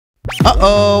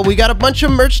Uh-oh, we got a bunch of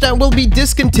merch that will be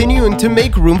discontinuing to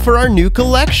make room for our new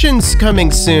collections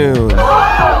coming soon.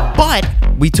 But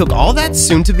we took all that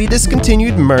soon-to-be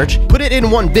discontinued merch, put it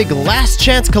in one big last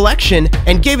chance collection,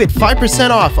 and gave it 5%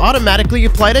 off automatically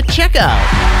applied at checkout.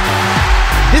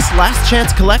 This last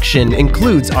chance collection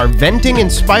includes our Venting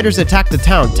and Spiders Attack the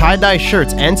Town tie-dye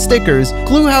shirts and stickers,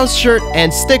 Glue House shirt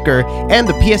and sticker, and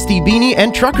the PSD beanie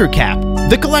and trucker cap.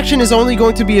 The collection is only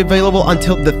going to be available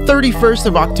until the 31st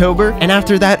of October, and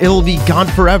after that it'll be gone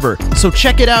forever. So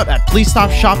check it out at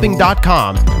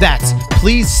pleasestopshopping.com. That's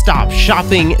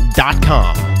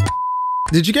pleasestopshopping.com.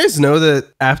 Did you guys know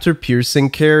that after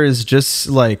piercing care is just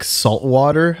like salt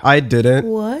water? I didn't.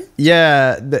 What?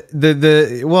 Yeah,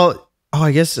 well, oh,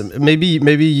 I guess maybe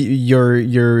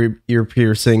your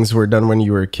piercings were done when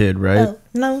you were a kid, right? Oh,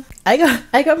 no. I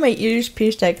got my ears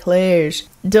pierced at Claire's.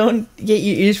 Don't get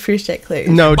your ears pierced at Claire's.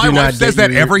 No, my wife says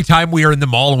that every time we are in the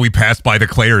mall and we pass by the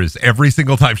Claire's. Every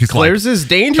single time she's Claire's like, is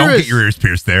dangerous. Don't get your ears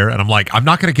pierced there. And I'm like, I'm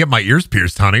not going to get my ears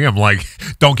pierced, honey. I'm like,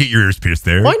 don't get your ears pierced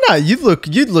there. Why not? You'd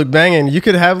look banging. You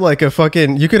could have like you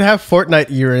could have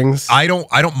Fortnite earrings. I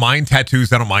don't mind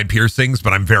tattoos. I don't mind piercings,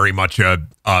 but I'm very much a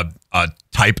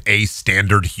type A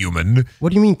standard human. What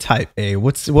do you mean type A?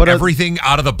 What Everything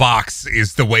out of the box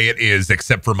is the way it is,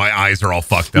 except for my eyes are all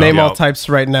fucked up. Name all types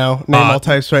right now. Name all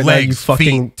types right legs, now. You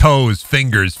fucking feet, toes,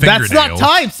 fingers, fingernails. That's not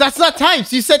types. That's not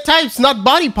types. You said types, not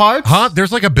body parts. Huh?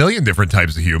 There's like a billion different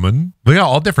types of human. We got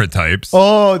all different types.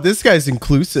 Oh, this guy's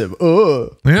inclusive. Oh.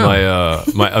 Yeah.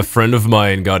 A friend of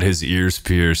mine got his ears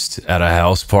pierced at a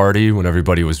house party when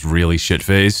everybody was really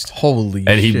shit-faced. Holy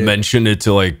and he shit. mentioned it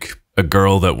to like a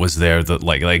girl that was there that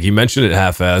like he mentioned it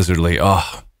haphazardly.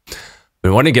 Oh, I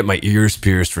want to get my ears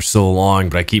pierced for so long,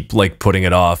 but I keep like putting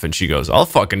it off. And she goes, I'll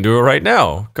fucking do it right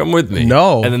now. Come with me.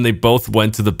 No. And then they both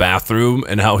went to the bathroom,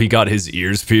 and how he got his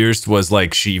ears pierced was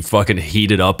like she fucking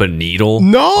heated up a needle.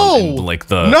 No. In, like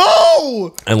the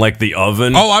and like the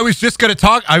oven. Oh, I was just gonna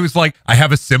talk. I was like, I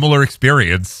have a similar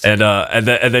experience. And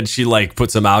then she like put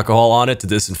some alcohol on it to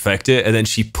disinfect it, and then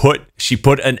she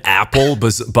put an apple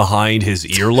behind his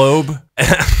earlobe.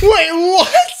 Wait, what?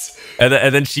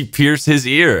 And then she pierced his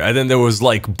ear, and then there was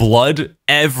like blood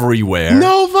everywhere.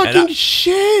 No fucking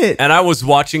shit. And I was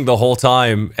watching the whole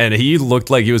time, and he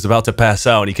looked like he was about to pass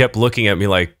out, and he kept looking at me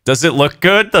like, "Does it look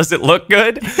good? Does it look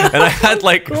good?" And I had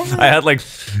like,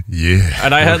 yeah.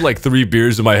 And I had like 3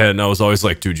 beers in my head, and I was always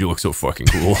like, "Dude, you look so fucking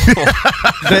cool."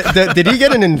 Did he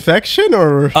get an infection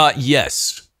or?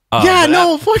 Yes. Yeah,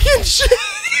 no fucking shit.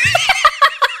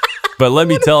 But let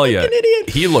me tell you,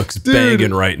 he looks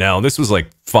banging right now. This was like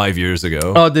 5 years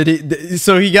ago. Oh, did he?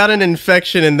 So he got an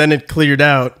infection and then it cleared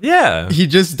out. Yeah. He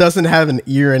just doesn't have an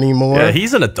ear anymore. Yeah,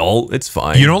 he's an adult. It's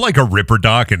fine. You know, like a Ripper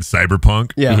Doc in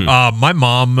Cyberpunk? Yeah. My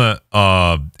mom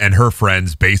and her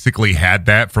friends basically had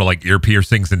that for like ear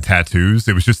piercings and tattoos.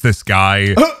 It was just this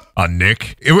guy,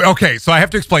 Nick. Okay, so I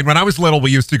have to explain. When I was little, we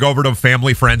used to go over to a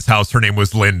family friend's house. Her name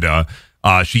was Linda.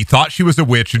 She thought she was a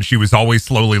witch, and she was always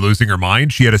slowly losing her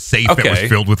mind. She had a safe that was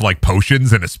filled with like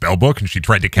potions and a spell book, and she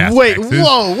tried to cast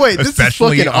hexes, this is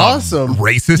fucking awesome.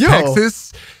 Racist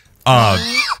hexes.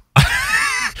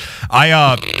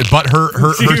 But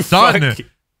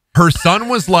her son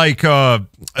was like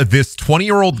this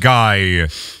 20-year-old guy.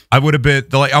 I would have been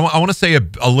like, I want to say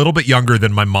a little bit younger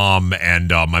than my mom and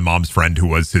my mom's friend, who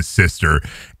was his sister.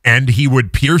 And he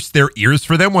would pierce their ears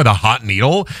for them with a hot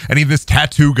needle. And he had this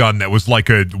tattoo gun that was like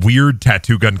a weird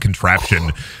tattoo gun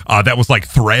contraption that was like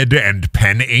thread and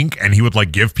pen ink. And he would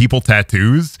like give people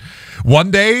tattoos. One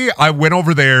day I went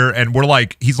over there and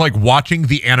he's like watching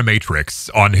the Animatrix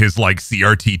on his like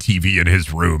CRT TV in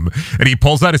his room. And he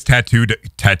pulls out his tattoo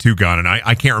gun. And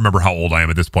I can't remember how old I am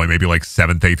at this point, maybe like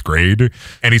 7th, 8th grade.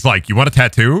 And he's like, "You want a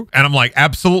tattoo?" And I'm like,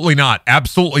 "Absolutely not.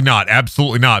 Absolutely not.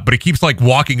 Absolutely not." But he keeps like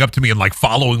walking up to me and like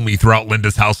following me throughout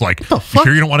Linda's house, like, "You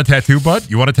sure you don't want a tattoo, bud?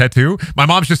 You want a tattoo?" My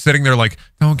mom's just sitting there like,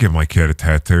 "Don't give my kid a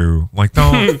tattoo. Like,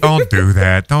 don't do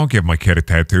that. Don't give my kid a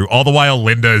tattoo." All the while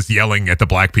Linda is yelling at the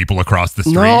black people across the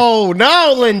street.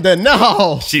 No, Linda,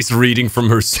 no. She's reading from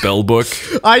her spell book.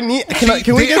 Can we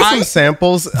get some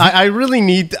samples? I really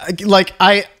need, like,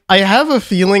 I have a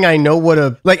feeling I know what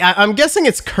I'm guessing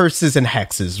it's curses and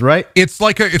hexes, right? It's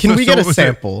like Can we get a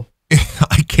sample?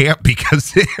 I can't,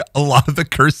 because a lot of the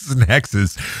curses and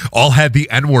hexes all had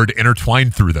the N-word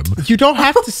intertwined through them. You don't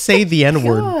have to say the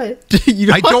N-word.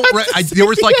 There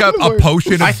was like a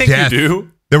potion of death. I think you do.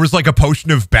 There was like a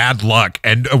potion of bad luck,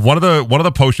 and one of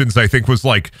the potions I think was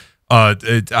like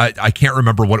I can't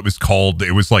remember what it was called.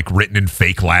 It was like written in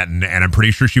fake Latin, and I'm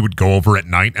pretty sure she would go over at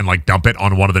night and like dump it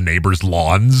on one of the neighbors'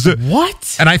 lawns.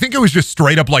 What? And I think it was just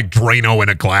straight up like Drano in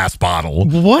a glass bottle.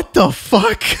 What the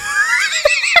fuck?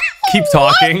 Keep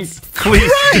talking.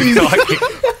 Please keep talking.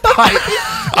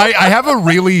 I have a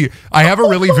really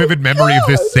vivid memory of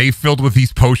this safe filled with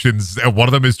these potions. One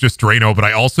of them is just Drano, but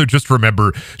I also just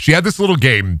remember she had this little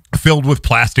game filled with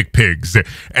plastic pigs,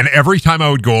 and every time I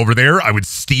would go over there, I would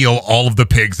steal all of the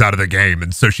pigs out of the game,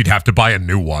 and so she'd have to buy a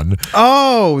new one.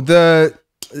 Oh,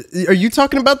 are you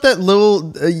talking about that the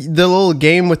little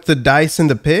game with the dice and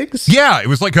the pigs? Yeah, it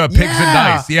was like a pigs and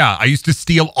dice. Yeah, I used to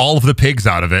steal all of the pigs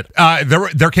out of it.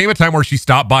 There came a time where she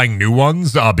stopped buying new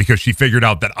ones because she figured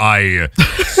out that I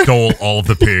stole all of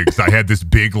the pigs. I had this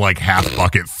big like half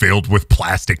bucket filled with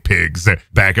plastic pigs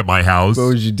back at my house. What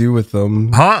would you do with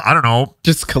them? Huh? I don't know.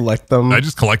 Just collect them. I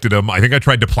just collected them. I think I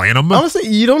tried to plant them. Honestly,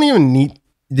 you don't even need...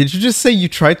 Did you just say you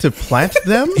tried to plant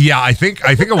them? Yeah, I think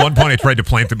at one point I tried to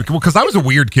plant them because I was a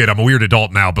weird kid. I'm a weird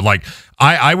adult now, but like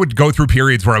I would go through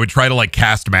periods where I would try to like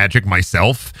cast magic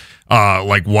myself.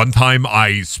 Like one time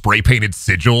I spray painted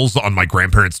sigils on my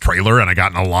grandparents' trailer and I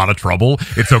got in a lot of trouble.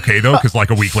 It's okay though, because like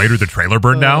a week later the trailer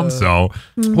burned down. So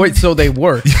wait, so they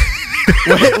work?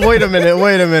 wait a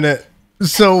minute.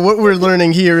 So what we're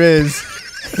learning here is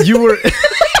you were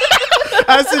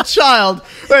as a child,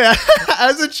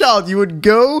 you would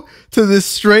go to this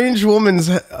strange woman's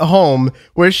home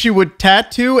where she would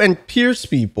tattoo and pierce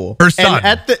people. Her son.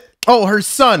 And her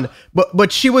son.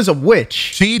 But she was a witch.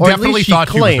 She definitely thought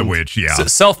she was a witch, yeah.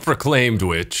 Self-proclaimed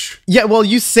witch. Yeah, well,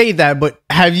 you say that, but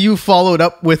have you followed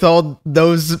up with all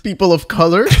those people of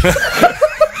color? This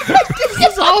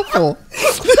is awful.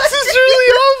 This is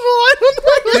really awful. I don't know.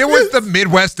 It was the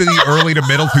Midwest in the early to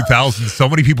middle 2000s. So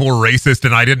many people were racist,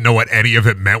 and I didn't know what any of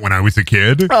it meant when I was a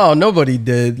kid. Oh, nobody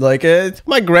did. Like,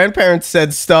 my grandparents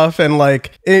said stuff, and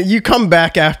like, you come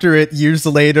back after it years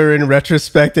later in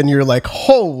retrospect, and you're like,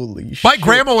 holy shit. My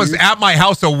grandma was at my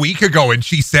house a week ago, and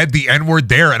she said the N-word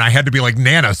there, and I had to be like,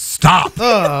 Nana, stop.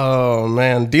 Oh,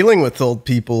 man. Dealing with old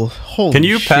people. Holy Can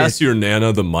you shit. pass your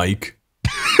Nana the mic?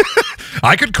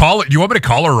 I could call it. You want me to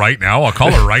call her right now? I'll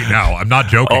call her right now. I'm not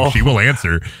joking. Oh. She will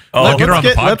answer. I'll get her on the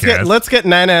podcast. Let's get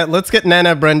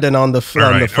Nana Brendan on the phone. All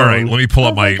right. Let me pull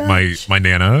up my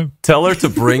Nana. Tell her to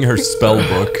bring her spell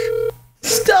book.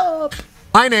 Stop.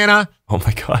 Hi, Nana. Oh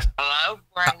my God. Hello,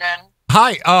 Brendan.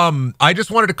 Hi. I just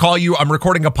wanted to call you. I'm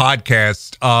recording a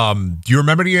podcast. Do you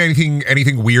remember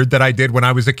anything weird that I did when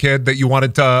I was a kid that you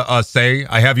wanted to say?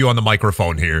 I have you on the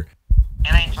microphone here.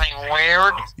 Anything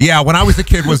weird? Yeah, when I was a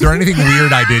kid, was there anything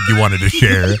weird I did you wanted to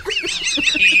share? You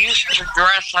used to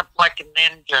dress up like a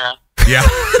ninja. Yeah.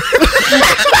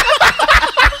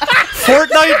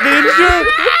 Fortnite Ninja?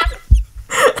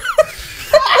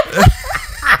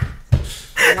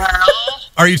 Well,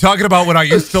 Are you talking about when I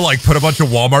used to like put a bunch of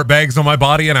Walmart bags on my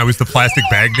body and I was the plastic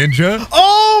bag ninja?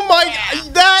 Oh my,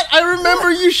 that, I remember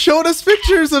you showed us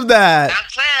pictures of that.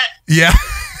 that's it. Yeah.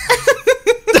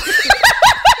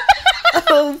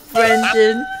 Oh,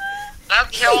 Brendan.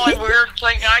 That's the only weird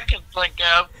thing I can think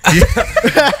of.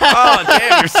 Oh,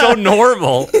 damn, you're so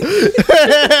normal. All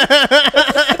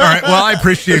right. Well, I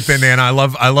appreciate that, Nana.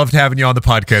 I loved having you on the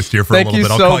podcast here for Thank a little you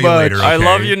bit. I'll so call you much. later. Okay? I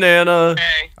love you, Nana.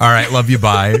 Okay. All right. Love you.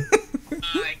 Bye.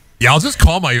 Bye. Yeah, I'll just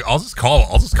call my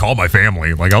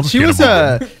family. Like I'll just She get was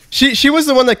them over. she was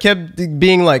the one that kept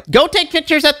being like, go take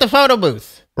pictures at the photo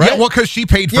booth. Right? Yeah, well, because she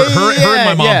paid for Yeah, her and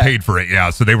my mom yeah. paid for it. Yeah,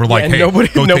 so they were like, Yeah, "Hey, nobody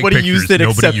go take pictures." used it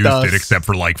Nobody except used us. it except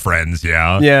for like friends.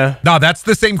 Yeah, Yeah. No, that's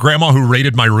the same grandma who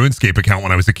raided my RuneScape account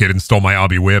when I was a kid and stole my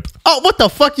obby whip. Oh, what the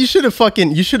fuck? You should have fucking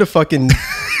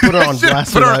put her on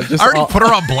blast. Put her, for that. I already put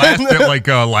her on blast at like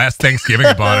last Thanksgiving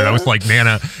about it. I was like,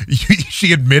 Nana,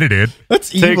 she admitted it. That's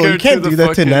Take evil. her You can't to do the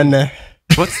that to fucking- Nana.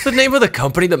 What's the name of the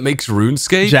company that makes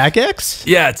RuneScape? Jagex?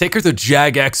 Yeah, take her to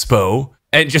Jag Expo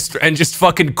and just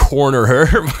fucking corner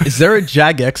her. Is there a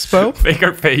Jag Expo? Make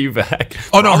her pay you back.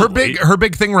 Oh no, Probably. her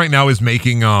big thing right now is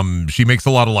making she makes a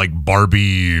lot of like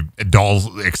Barbie dolls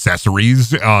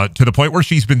accessories to the point where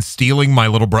she's been stealing my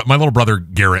little brother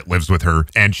Garrett lives with her,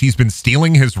 and she's been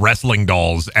stealing his wrestling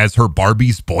dolls as her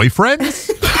Barbie's boyfriends.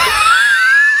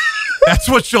 That's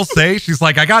what she'll say. She's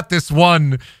like, I got this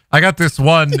one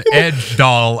Edge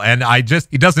doll, and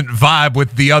he doesn't vibe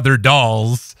with the other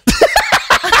dolls.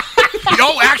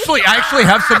 Oh, actually, I actually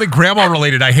have something grandma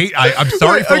related. I'm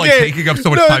sorry for like taking up so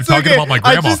much time talking about my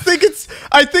grandma.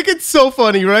 I think it's so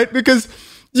funny, right? Because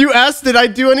you asked, did I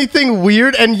do anything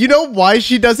weird? And you know why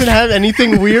she doesn't have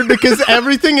anything weird? Because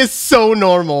everything is so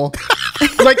normal.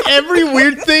 Like every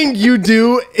weird thing you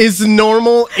do is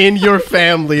normal in your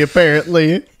family,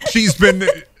 apparently. She's been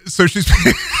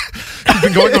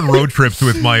we've been going on road trips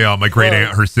with my my great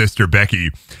aunt, her sister Becky,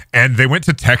 and they went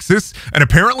to Texas. And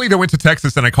apparently they went to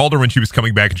Texas, and I called her when she was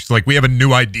coming back, and she's like, "We have a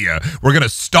new idea. We're gonna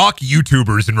stalk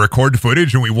YouTubers and record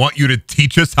footage, and we want you to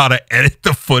teach us how to edit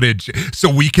the footage so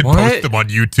we can post them on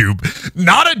YouTube."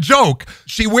 Not a joke.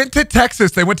 She went to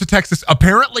Texas. They went to Texas.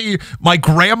 Apparently, my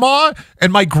grandma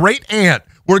and my great aunt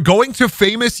were going to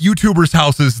famous YouTubers'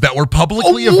 houses that were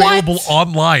publicly available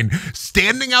online,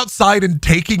 standing outside and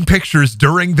taking pictures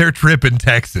during their trip in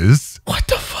Texas. What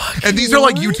the fuck? And these are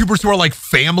like YouTubers who are like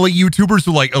family YouTubers,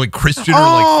 who like Christian or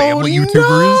like family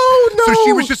YouTubers. So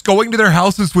she was just going to their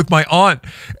houses with my aunt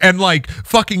and like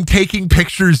fucking taking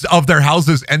pictures of their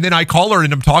houses. And then I call her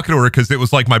and I'm talking to her because it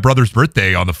was like my brother's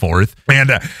birthday on the 4th.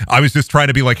 And I was just trying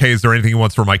to be like, "Hey, is there anything he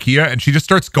wants from IKEA?" And she just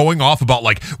starts going off about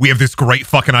like, "We have this great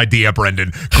fucking idea,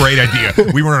 Brendan. Great idea.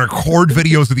 We want to record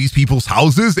videos of these people's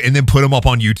houses and then put them up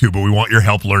on YouTube, but we want your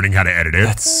help learning how to edit it."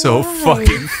 That's so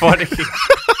fucking funny.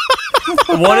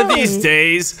 One of these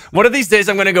days,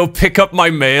 I'm gonna go pick up my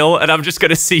mail, and I'm just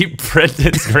gonna see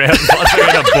Brendan's grandmother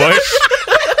in a bush.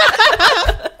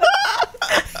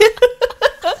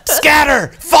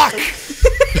 Scatter! Fuck!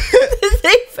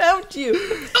 They found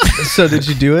you. So did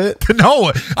you do it?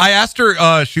 No, I asked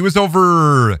her. She was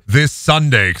over this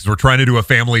Sunday because we're trying to do a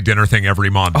family dinner thing every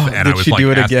month, and I did was she like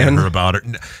do it asking again? her about it.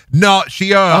 No,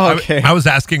 she. Okay. I was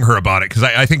asking her about it because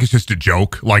I think it's just a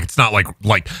joke. Like it's not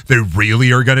like they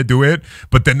really are gonna do it.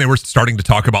 But then they were starting to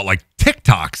talk about like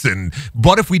TikToks and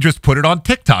what if we just put it on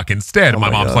TikTok instead? And my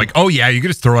mom's like, "Oh yeah, you can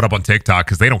just throw it up on TikTok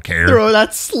because they don't care." Throw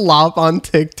that slop on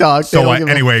TikTok. So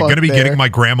anyway, gonna be getting my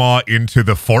grandma into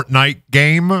the Fortnite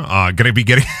game. Gonna be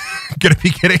getting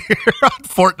her on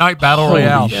Fortnite Battle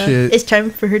Royale. Shit. It's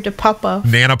time for her to pop off.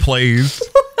 Nana plays.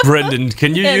 Brendan,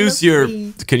 can you use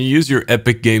your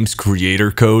Epic Games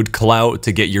creator code clout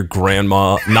to get your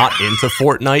grandma not into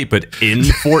Fortnite but in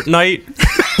Fortnite?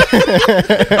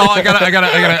 Oh,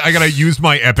 I gotta use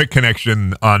my Epic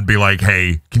connection and be like,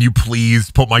 "Hey, can you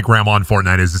please put my grandma on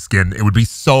Fortnite as a skin? It would be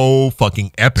so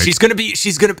fucking epic." It's gonna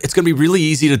be really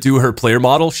easy to do her player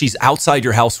model. She's outside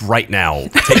your house right now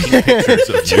taking pictures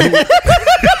of you.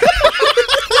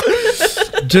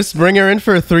 Just bring her in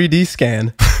for a 3D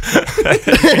scan. She's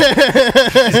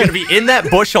gonna be in that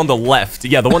bush on the left.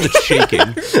 Yeah, the one that's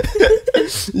shaking.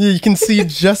 You can see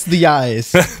just the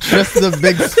eyes, just the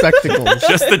big spectacles.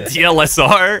 Just the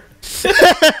DLSR.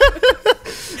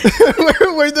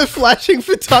 where the flashing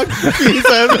photography is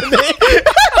happening. Oh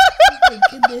my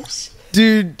goodness.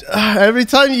 Dude, every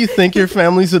time you think your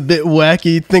family's a bit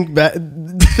wacky,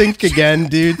 think again,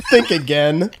 dude. Think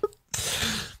again.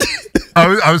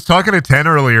 I was talking to Ten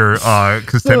earlier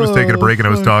because Ten was taking a break, and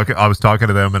I was talking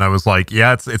to them, and I was like,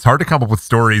 "Yeah, it's hard to come up with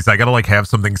stories. I gotta like have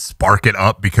something spark it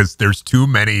up because there's too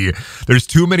many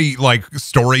like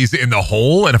stories in the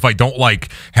hole, and if I don't like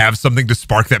have something to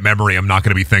spark that memory, I'm not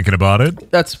gonna be thinking about it."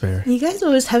 That's fair. You guys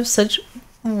always have such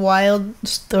wild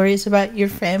stories about your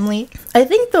family. I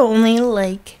think the only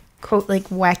like quote like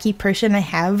wacky person I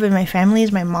have in my family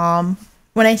is my mom.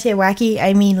 When I say wacky,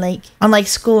 I mean like on like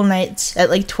school nights at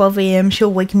like 12 a.m.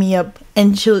 she'll wake me up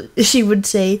and she would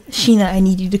say, "Sheena, I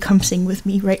need you to come sing with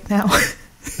me right now."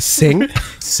 Sing?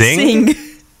 Sing?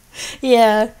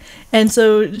 Yeah. And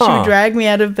so she would drag me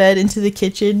out of bed into the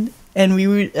kitchen, and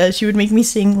she would make me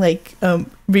sing like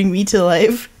 "Bring Me to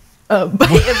Life" by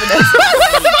Evanescence.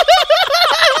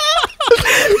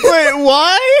 Wait,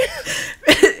 why?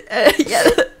 Yeah,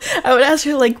 I would ask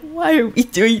her like, "Why are we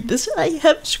doing this? I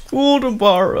have school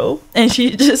tomorrow." And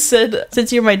she just said,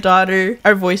 "Since you're my daughter,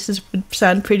 our voices would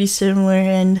sound pretty similar,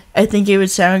 and I think it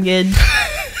would sound good."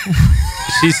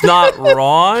 She's not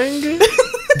wrong.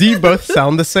 Do you both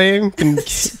sound the same? Can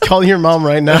call your mom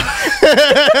right now.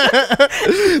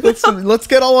 let's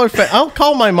get all our. I'll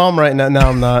call my mom right now. No,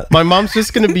 I'm not. My mom's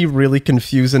just gonna be really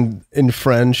confused in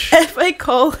French. If I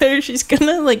call her, she's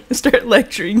gonna like start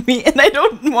lecturing me, and I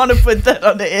don't want to put that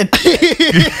on the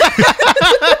internet.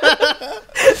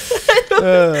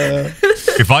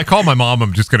 If I call my mom,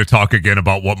 I'm just going to talk again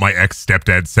about what my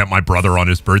ex-stepdad sent my brother on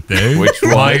his birthday. Which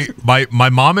one? My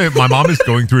mom is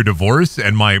going through a divorce,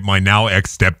 and my now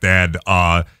ex-stepdad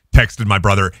texted my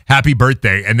brother happy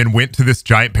birthday, and then went to this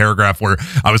giant paragraph where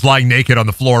I was lying naked on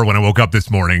the floor when I woke up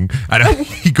this morning. And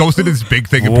he goes into this big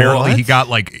thing. Apparently he got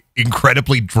like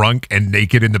incredibly drunk and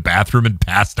naked in the bathroom and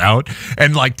passed out,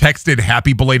 and like texted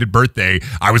happy belated birthday.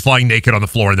 I was lying naked on the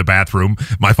floor in the bathroom.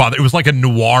 My father, it was like a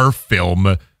noir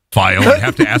film file. I'd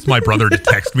have to ask my brother to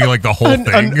text me like the whole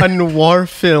thing. A noir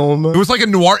film. It was like a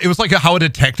noir. It was like how a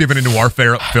detective in a noir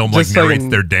film like Just like narrates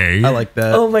their day. I like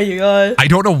that. Oh my god. I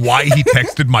don't know why he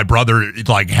texted my brother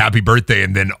like happy birthday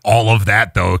and then all of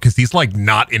that though, because he's like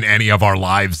not in any of our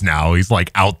lives now. He's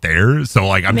like out there, so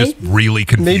like I'm just really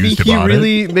confused about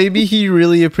it. Maybe he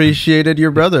really appreciated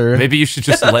your brother. Maybe you should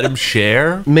just let him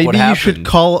share. Maybe what you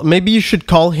happened. Maybe you should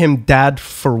call him Dad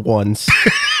for once.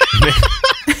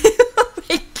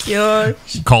 God.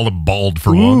 Call him bald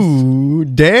for once. Ooh,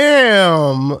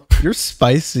 damn! You're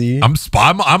spicy. I'm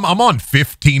on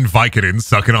 15 Vicodins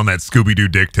sucking on that Scooby-Doo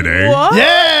dick today. What?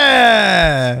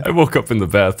 Yeah. I woke up in the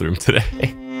bathroom today.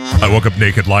 I woke up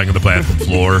naked lying on the bathroom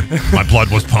floor. My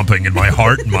blood was pumping in my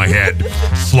heart and my head.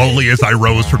 Slowly as I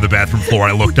rose from the bathroom floor,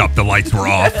 I looked up, the lights were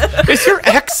off. Is your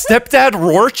ex-stepdad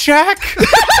Rorschach?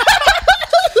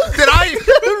 Did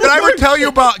I ever tell you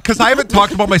about, because I haven't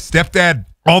talked about my stepdad,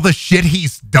 all the shit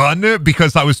he's done,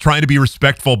 because I was trying to be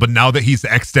respectful, but now that he's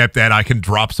ex-stepdad, I can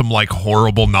drop some like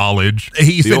horrible knowledge.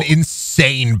 He's an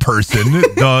insane person.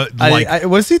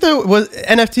 Was he the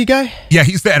NFT guy? Yeah,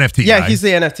 he's the NFT guy. Yeah, he's the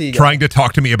NFT guy. Trying to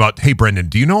talk to me about, hey, Brendan,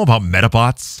 do you know about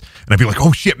Metabots? And I'd be like,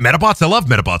 oh shit, Metabots? I love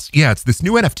Metabots. Yeah, it's this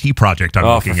new NFT project I'm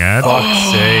looking at.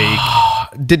 Fuck's sake.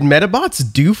 Did Metabots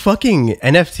do fucking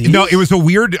NFTs? No, it was a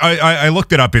weird, I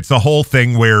looked it up. It's a whole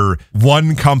thing where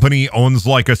one company owns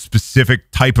like a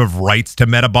specific type of rights to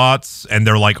Metabots, and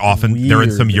they're like often, they're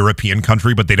in some European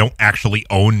country, but they don't actually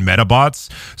own Metabots.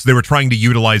 So they were trying to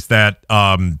utilize that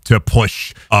to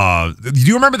push, do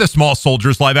you remember the Small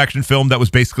Soldiers live action film that was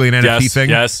basically an NFT thing?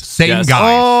 Yes. Same guy.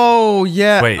 Oh,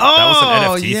 yeah. Wait, that was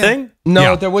an NFT thing?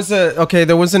 No, Yeah. there was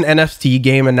an NFT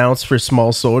game announced for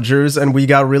Small Soldiers, and we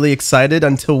got really excited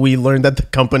until we learned that the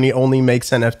company only makes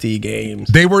NFT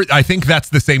games. I think that's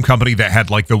the same company that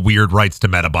had like the weird rights to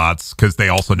Metabots, because they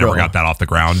also never got that off the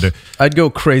ground. I'd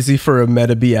go crazy for a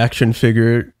Metabee action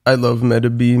figure. I love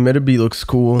Metabee. Metabee looks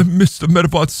cool. I missed the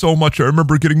Metabots so much. I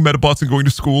remember getting Metabots and going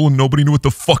to school, and nobody knew what the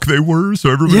fuck they were,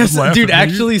 so everybody was laughing dude, at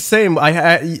me. actually, same.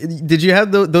 Did you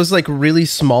have those like really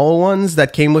small ones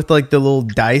that came with like the little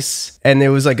dice, and it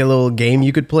was like a little game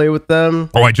you could play with them?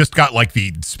 Oh, I just got like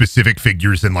the specific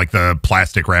figures in like the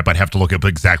plastic wrap. I'd have to look up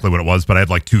exactly what it was, but I had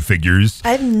like 2 figures.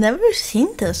 I've never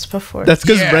seen this before. That's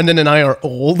because Brendan and I are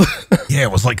old. Yeah,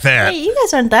 it was like that. Hey, you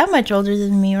guys aren't that much older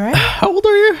than me, right? How old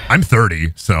are you? I'm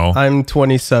 30, so. I'm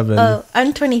 27. Oh,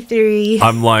 I'm 23.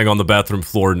 I'm lying on the bathroom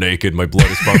floor naked. My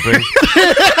blood is pumping.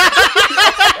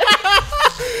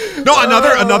 No, another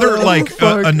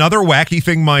wacky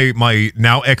thing my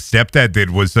now ex-stepdad did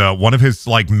was one of his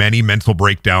like many mental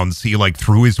breakdowns. He like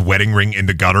threw his wedding ring in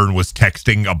the gutter and was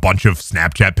texting a bunch of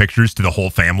Snapchat pictures to the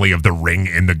whole family of the ring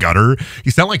in the gutter.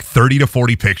 He sent like 30 to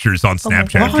 40 pictures on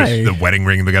Snapchat of just the wedding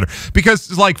ring in the gutter.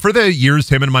 Because like for the years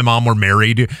him and my mom were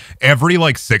married, every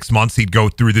like 6 months he'd go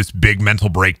through this big mental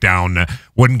breakdown,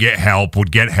 wouldn't get help,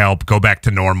 would get help, go back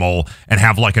to normal, and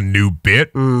have like a new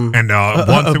bit. And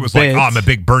once it was like, oh, I'm a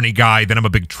big Bernie guy, then I'm a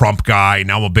big Trump guy,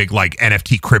 now I'm a big like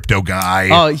NFT crypto guy.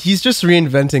 Oh, he's just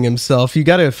reinventing himself. You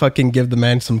gotta fucking give the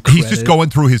man some credit. He's just going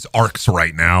through his arcs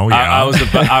right now. Yeah.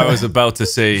 I was about to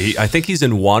say, I think he's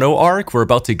in Wano arc. We're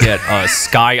about to get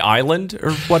Sky Island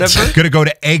or whatever. Gonna go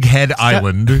to Egghead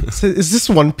Island. Is this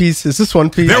One Piece? Is this One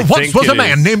Piece? There once was a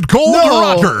man named Gold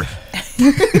Roger.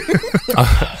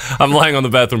 I'm lying on the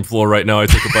bathroom floor right now. I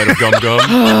took a bite of gum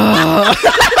gum.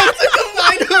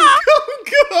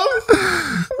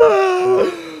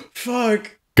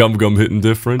 Fuck. Gum gum hitting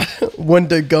different. When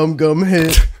the gum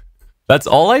hit. That's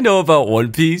all I know about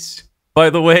One Piece. By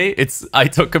the way, I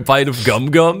took a bite of gum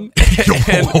gum.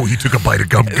 Oh, you took a bite of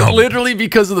gum gum. Literally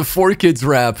because of the 4Kids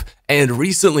rap. And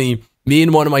recently, me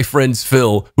and one of my friends,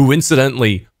 Phil, who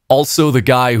incidentally also the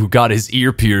guy who got his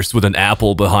ear pierced with an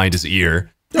apple behind his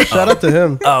ear. Shout out to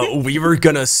him. We were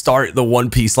gonna start the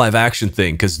One Piece live action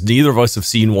thing because neither of us have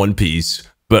seen One Piece,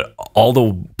 but all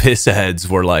the piss heads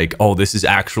were like, "Oh, this is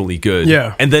actually good."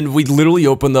 Yeah. And then we literally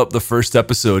opened up the first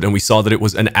episode and we saw that it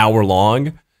was an hour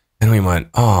long, and we went,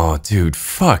 "Oh, dude,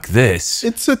 fuck this."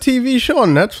 It's a TV show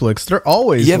on Netflix. They're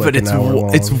always But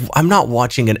it's I'm not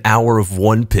watching an hour of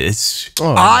One Piece.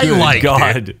 Oh, I good liked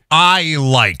God. it. I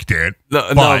liked it.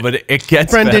 But it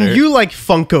gets Brendan, better. you like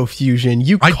Funko Fusion.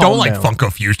 I don't like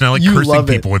Funko Fusion. I like You cursing love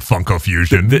it. people with Funko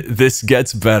Fusion. This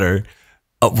gets better.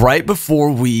 Right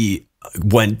before we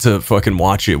went to fucking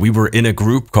watch it, we were in a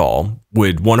group call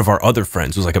with one of our other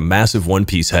friends who's like a massive One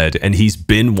Piece head, and he's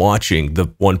been watching the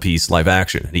One Piece live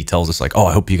action, and he tells us like, "Oh,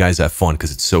 I hope you guys have fun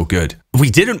because it's so good." We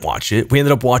didn't watch it. We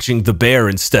ended up watching The Bear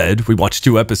instead. We watched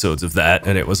 2 episodes of that,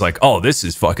 and it was like, "Oh, this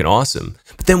is fucking awesome."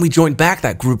 But then we joined back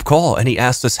that group call, and he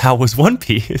asked us how was One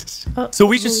Piece. So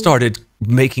we just started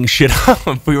making shit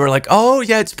up. We were like, oh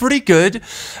yeah, it's pretty good.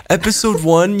 Episode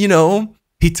 1, you know,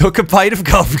 he took a bite of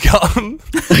gum gum.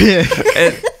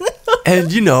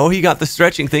 And you know, he got the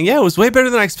stretching thing. Yeah, it was way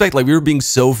better than I expected. Like, we were being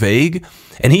so vague,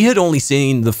 and he had only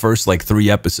seen the first like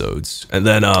 3 episodes, and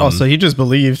then so he just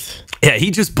believed. Yeah, he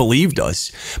just believed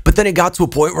us. But then it got to a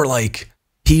point where like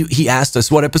he asked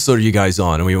us, what episode are you guys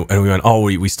on? And we went, oh,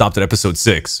 we stopped at episode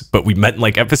 6, but we meant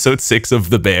like episode 6 of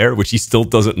The Bear, which he still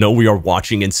doesn't know we are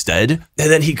watching instead.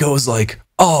 And then he goes like,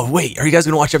 oh wait, are you guys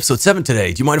gonna watch episode 7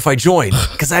 today? Do you mind if I join?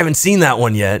 Because I haven't seen that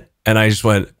one yet. And I just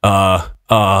went,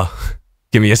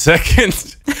 give me a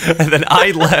second. And then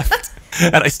I left,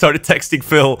 and I started texting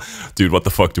Phil, dude, what the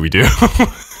fuck do we do?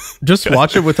 Just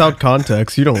watch it without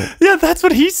context. You don't. Yeah, that's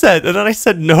what he said. And then I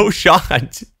said, no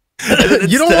shot.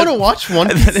 You don't want to watch One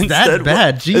Piece that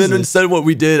bad. Jesus. And then instead what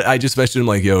we did, I just messaged him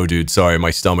like, yo, dude, sorry,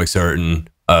 my stomach's hurting.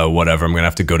 Whatever, I'm going to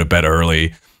have to go to bed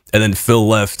early. And then Phil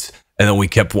left. And then we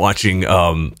kept watching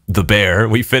The Bear.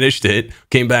 We finished it.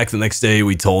 Came back the next day.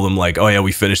 We told him like, oh yeah,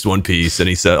 we finished One Piece. And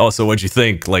he said, oh, so what'd you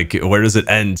think? Like, where does it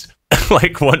end?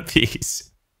 Like One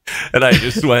Piece. And I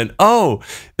just went, oh,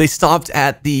 they stopped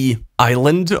at the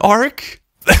island arc.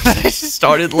 I just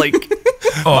started like,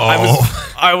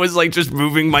 I was like just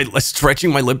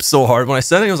stretching my lips so hard when I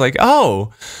said it. I was like,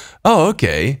 oh,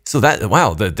 okay. So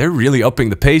they're really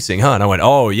upping the pacing, huh? And I went,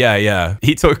 oh yeah.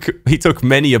 He took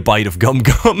many a bite of gum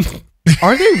gum.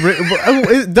 Are they?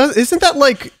 Isn't that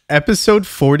like episode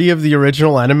 40 of the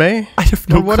original anime? I have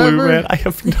no clue, man. I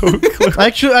have no clue.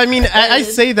 Actually, I mean, I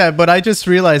say that, but I just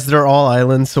realized they're all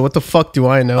islands. So what the fuck do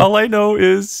I know? All I know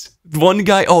is one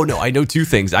guy. Oh no, I know 2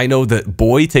 things. I know that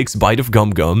boy takes a bite of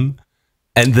gum gum,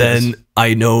 and then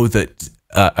I know that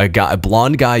a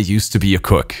blonde guy used to be a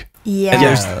cook.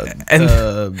 Yeah. And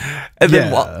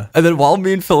then while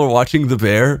me and Phil are watching The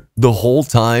Bear, the whole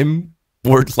time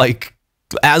we're like,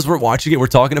 as we're watching it, we're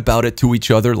talking about it to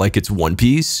each other like it's One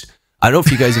Piece. I don't know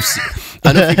if you guys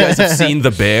have seen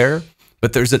The Bear,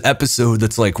 but there's an episode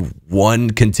that's like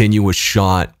one continuous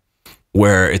shot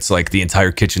where it's like the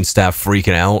entire kitchen staff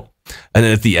freaking out, and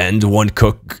then at the end, one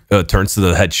cook turns to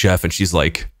the head chef and she's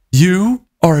like, "You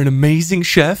are an amazing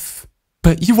chef,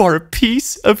 but you are a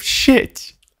piece of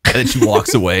shit." And then she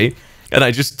walks away, and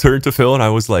I just turned to Phil and I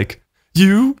was like,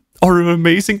 "You are an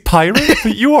amazing pirate,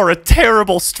 but you are a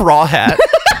terrible straw hat."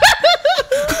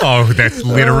 Oh, that's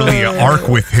literally an arc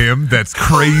with him. That's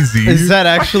crazy. Is that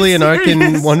actually an arc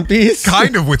in One Piece?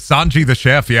 Kind of with Sanji the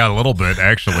chef. Yeah, a little bit,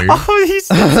 actually. Oh, he's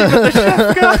the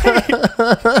chef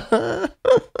guy.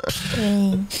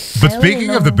 But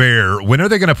speaking of The Bear, when are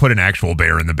they going to put an actual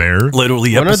bear in The Bear?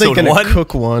 Literally, when episode are they going to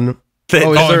cook one?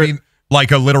 I mean,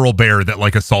 like a literal bear that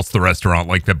like assaults the restaurant,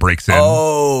 like that breaks in.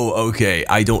 Oh, okay.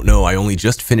 I don't know. I only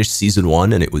just finished season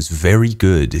 1 and it was very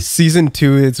good. Season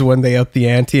 2 is when they up the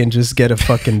ante and just get a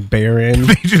fucking bear in.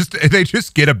 they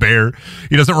just get a bear.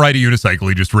 He doesn't ride a unicycle.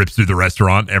 He just rips through the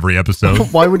restaurant every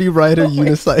episode. Why would he ride a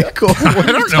unicycle? I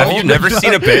don't know. Have you never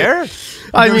seen a bear?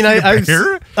 I mean,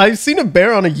 I've seen a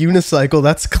bear on a unicycle.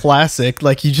 That's classic.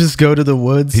 Like, you just go to the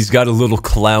woods. He's got a little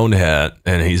clown hat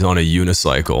and he's on a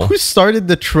unicycle. Who started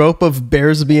the trope of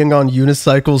bears being on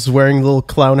unicycles wearing little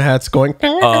clown hats going...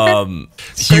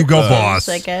 Hugo Boss.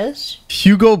 I guess.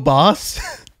 Hugo Boss?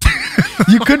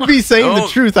 You could be saying the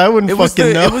truth. I wouldn't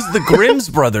fucking know. It was the Grimm's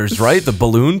brothers, right? The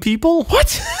balloon people?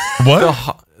 What?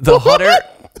 What? The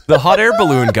hot air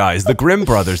balloon guys. The Grimm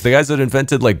brothers. The guys that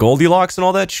invented like Goldilocks and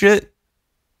all that shit.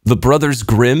 The brothers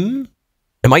Grimm?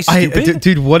 Am I stupid?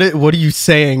 Dude, what are you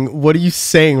saying? What are you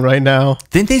saying right now?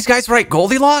 Didn't these guys write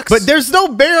Goldilocks? But there's no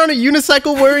bear on a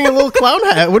unicycle wearing a little clown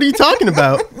hat. What are you talking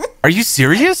about? Are you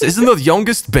serious? Isn't the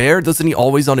youngest bear, doesn't he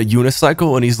always on a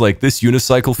unicycle? And he's like, this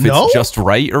unicycle fits just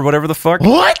right or whatever the fuck?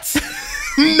 What?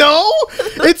 No,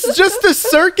 it's just a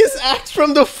circus act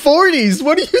from the 40s.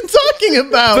 What are you talking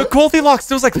about? The Goldilocks,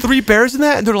 there was like 3 bears in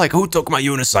that, and they're like, who took my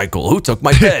unicycle? Who took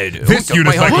my bed? This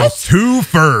unicycle's too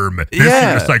firm. This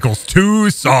unicycle's too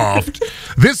soft.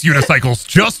 This unicycle's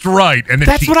just right. And then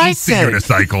that's she what eats the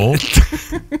unicycle.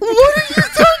 What are you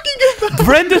talking about?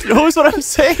 Brendan knows what I'm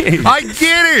saying. I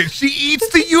get it. She eats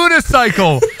the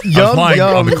unicycle. I was lying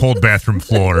on the cold bathroom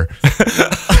floor.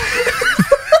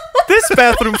 This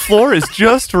bathroom floor is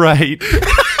just right.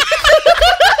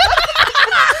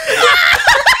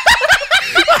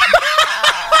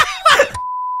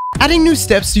 Adding new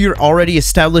steps to your already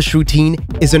established routine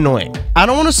is annoying. I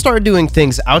don't want to start doing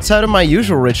things outside of my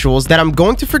usual rituals that I'm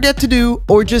going to forget to do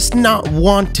or just not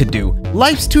want to do.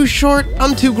 Life's too short,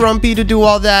 I'm too grumpy to do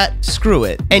all that, screw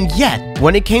it. And yet,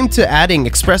 when it came to adding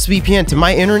ExpressVPN to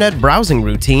my internet browsing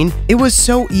routine, it was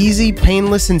so easy,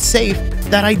 painless, and safe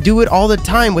that I do it all the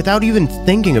time without even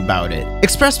thinking about it.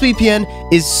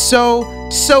 ExpressVPN is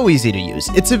so easy to use.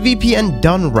 It's a VPN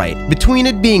done right. Between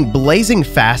it being blazing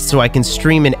fast so I can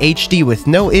stream in HD with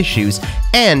no issues,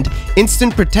 and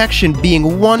instant protection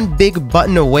being one big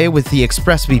button away with the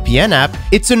ExpressVPN app,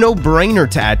 it's a no-brainer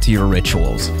to add to your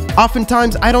rituals.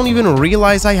 Oftentimes, I don't even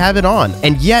realize I have it on,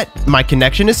 and yet my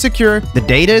connection is secure, the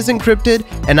data is encrypted,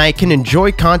 and I can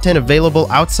enjoy content available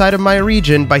outside of my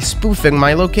region by spoofing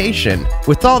my location.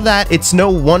 With all that, it's no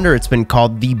wonder it's been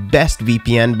called the best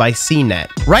VPN by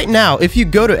CNET. Right now, if you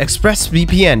go to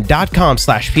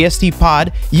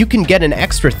expressvpn.com/pstpod, you can get an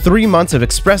extra 3 months of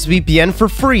ExpressVPN for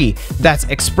free. That's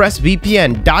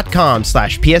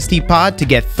expressvpn.com/pstpod to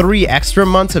get 3 extra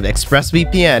months of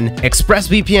ExpressVPN.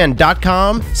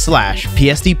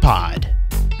 expressvpn.com/pstpod.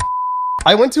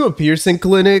 I went to a piercing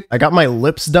clinic. I got my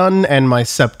lips done and my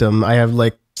septum. I have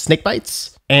like snake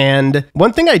bites. And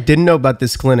one thing I didn't know about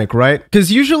this clinic, right?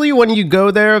 Because usually when you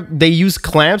go there, they use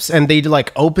clamps and they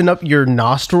like open up your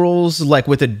nostrils like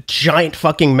with a giant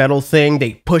fucking metal thing.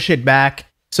 They push it back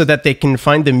so that they can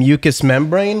find the mucous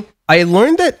membrane. I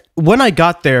learned that when I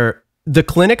got there, the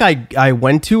clinic I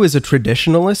went to is a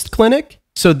traditionalist clinic.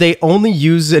 So they only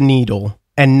use a needle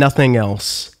and nothing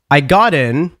else. I got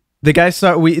in. The guy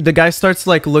starts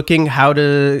like looking how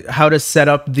to set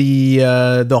up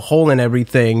the hole and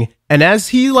everything. And as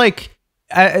he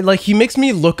he makes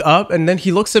me look up, and then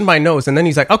he looks in my nose, and then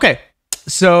he's like, "Okay,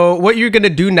 so what you're gonna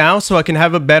do now, so I can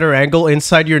have a better angle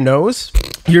inside your nose,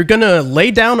 you're gonna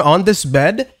lay down on this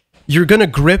bed. You're gonna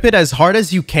grip it as hard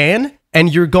as you can,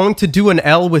 and you're going to do an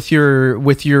L with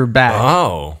your back."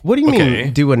 Oh, what do you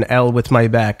mean do an L with my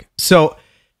back? So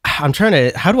I'm trying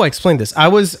to. How do I explain this? I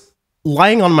was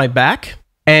lying on my back,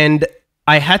 and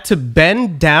I had to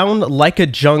bend down like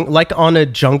on a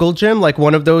jungle gym, like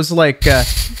one of those like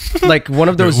one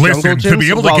of those jungle gyms. To be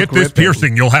able to get this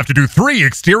piercing, you'll have to do 3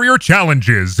 exterior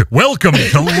challenges. Welcome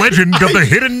to Legend of the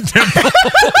Hidden Temple.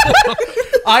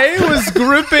 I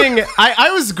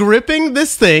was gripping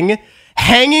this thing,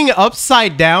 hanging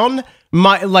upside down,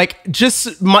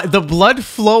 the blood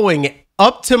flowing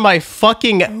up to my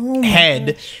fucking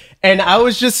head. And I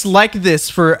was just like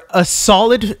this for a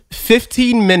solid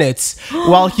 15 minutes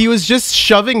while he was just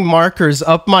shoving markers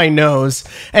up my nose.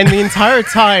 And the entire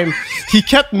time, he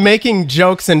kept making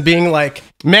jokes and being like,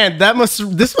 "Man,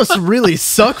 this must really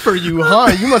suck for you,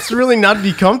 huh? You must really not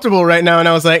be comfortable right now." And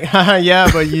I was like, "Haha,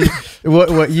 yeah, but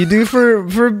what you do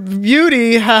for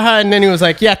beauty, haha." And then he was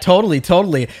like, "Yeah, totally.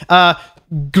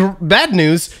 Bad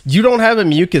news, you don't have a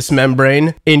mucous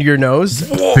membrane in your nose."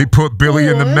 They put Billy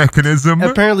in the mechanism.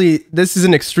 Apparently, this is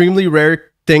an extremely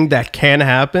rare thing that can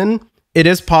happen. It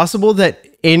is possible that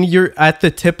at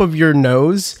the tip of your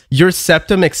nose, your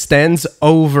septum extends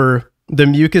over the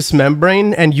mucous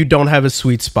membrane and you don't have a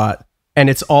sweet spot. And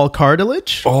it's all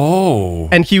cartilage. Oh.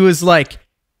 And he was like,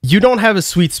 "You don't have a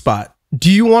sweet spot.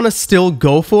 Do you want to still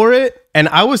go for it?" And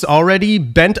I was already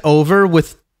bent over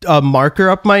with a marker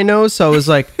up my nose, so I was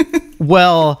like,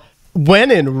 "Well, when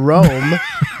in Rome,"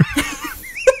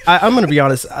 I'm gonna be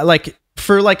honest,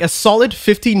 for a solid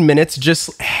 15 minutes,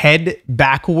 just head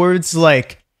backwards,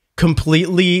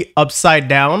 completely upside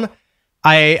down,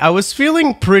 I was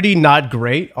feeling pretty not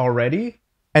great already.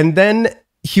 And then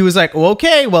he was like, "Well,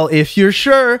 okay, well, if you're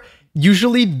sure,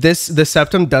 usually the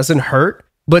septum doesn't hurt,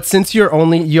 but since you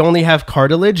only have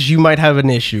cartilage, you might have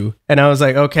an issue." And I was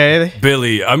like, "Okay."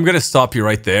 Billy, I'm going to stop you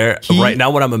right there. Right now,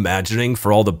 what I'm imagining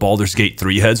for all the Baldur's Gate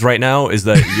 3 heads right now is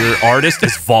that your artist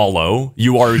is Volo.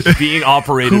 You are being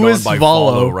operated on by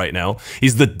Volo right now.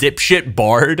 He's the dipshit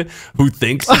bard who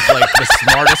thinks he's like the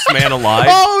smartest man alive.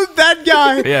 Oh, that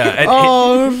guy. Yeah. And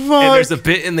fuck. And there's a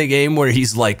bit in the game where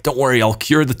he's like, "Don't worry, I'll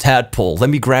cure the tadpole. Let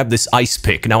me grab this ice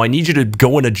pick. Now I need you to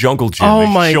go in a jungle gym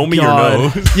and show me your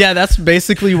nose." Yeah, that's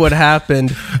basically what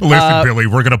happened. Listen, Billy,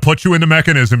 we're going to put you in the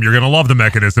mechanism. You're going to love the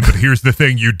mechanism, but here's the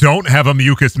thing. You don't have a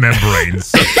mucous membrane.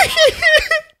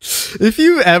 If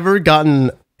you've ever gotten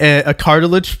a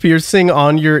cartilage piercing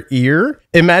on your ear,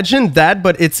 imagine that,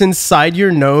 but it's inside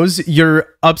your nose. You're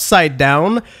upside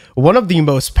down. One of the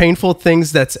most painful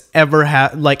things that's ever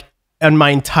in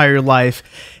my entire life.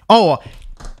 Oh,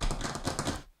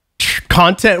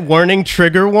 content warning,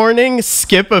 trigger warning.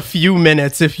 Skip a few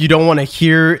minutes if you don't want to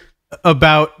hear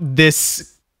about this,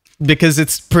 because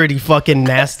it's pretty fucking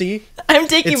nasty. I'm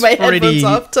taking my headphones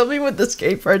off. Tell me when the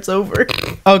scary part's over.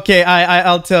 Okay,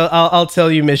 I'll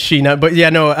tell you, Miss Sheena. But yeah,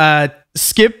 no.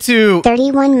 skip to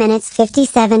 31 minutes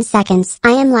 57 seconds.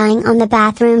 I am lying on the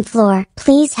bathroom floor.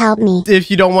 Please help me. if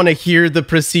you don't want to hear the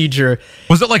procedure.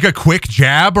 Was it like a quick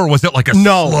jab or was it like a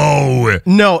slow?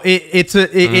 No,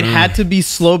 it had to be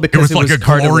slow It because was like a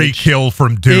glory cartilage. kill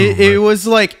from Doom. It was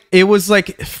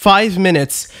like 5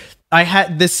 minutes. I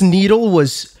had this needle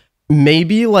was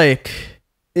maybe like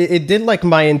it did like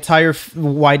my entire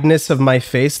wideness of my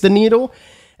face, the needle,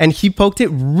 and he poked it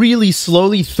really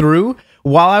slowly through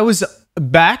while I was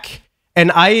back,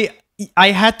 and I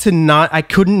had to I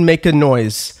couldn't make a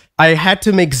noise. I had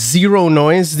to make zero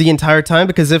noise the entire time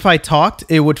because if I talked,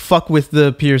 it would fuck with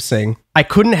the piercing. I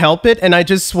couldn't help it, and I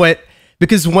just went,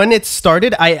 because when it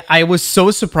started, I was so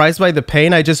surprised by the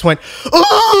pain, I just went,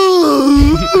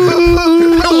 oh!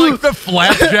 Like the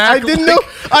flapjack. I didn't know.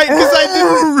 I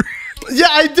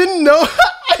didn't know.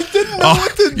 I didn't know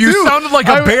what to do. You sounded like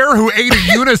a bear who ate a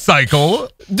unicycle.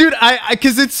 Dude,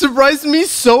 because it surprised me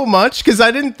so much because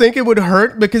I didn't think it would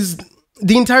hurt, because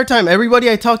the entire time everybody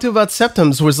I talked to about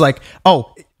septums was like,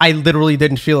 oh, I literally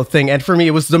didn't feel a thing. And for me,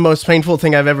 it was the most painful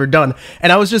thing I've ever done.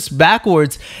 And I was just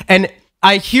backwards, and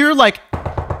I hear like,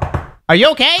 are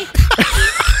you okay?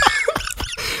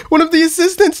 One of the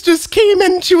assistants just came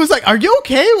in and she was like, are you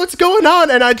okay? What's going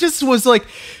on? And I just was like,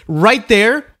 right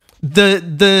there,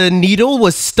 the needle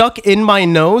was stuck in my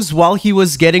nose while he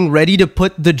was getting ready to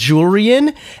put the jewelry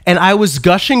in, and I was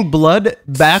gushing blood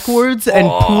backwards and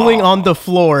pooling on the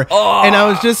floor. And I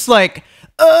was just like,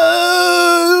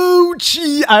 oh,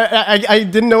 gee. I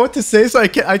didn't know what to say, so I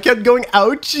kept going,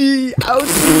 ouchie,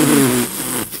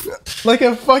 ouchie. Like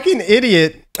a fucking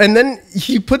idiot. And then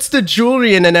he puts the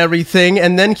jewelry in and everything,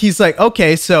 and then he's like,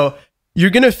 okay, so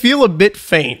you're gonna feel a bit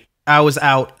faint. I was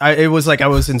out. It was like I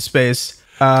was in space.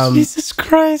 Jesus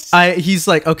Christ. He's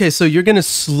like, okay, so you're gonna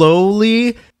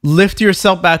slowly lift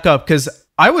yourself back up, because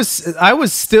I was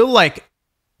still like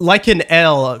an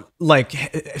L, like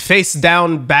face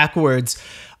down backwards.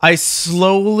 I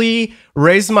slowly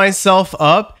raised myself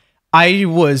up. I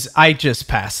just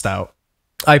passed out.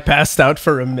 I passed out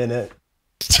for a minute.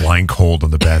 Lying cold on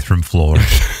the bathroom floor.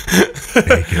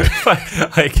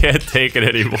 I can't take it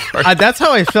anymore. That's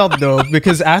how I felt though,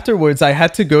 because afterwards I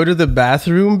had to go to the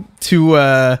bathroom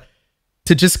to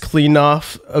just clean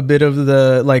off a bit of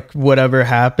the like whatever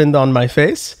happened on my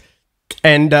face,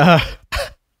 and I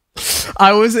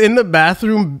was in the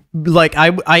bathroom like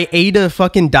I ate a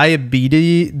fucking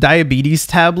diabetes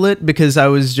tablet because I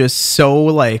was just so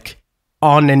like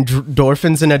on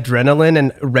endorphins and adrenaline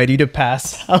and ready to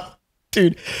pass out.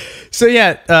 Dude, so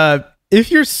yeah,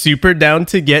 if you're super down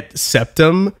to get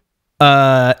septum,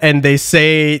 and they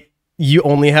say you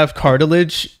only have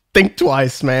cartilage, think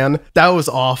twice, man. That was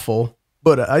awful,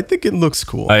 but I think it looks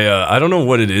cool. I don't know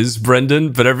what it is,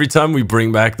 Brendan, but every time we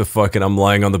bring back the fucking I'm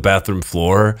lying on the bathroom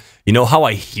floor, you know how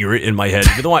I hear it in my head,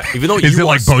 even though is it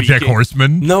like BoJack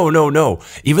Horseman? No.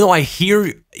 Even though I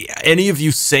hear any of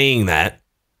you saying that,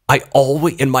 I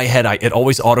always in my head it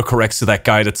always autocorrects to that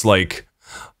guy that's like,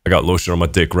 I got lotion on my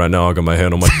dick right now. I got my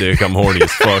hand on my dick. I'm horny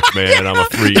as fuck, man. I'm a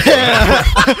freak. Yeah,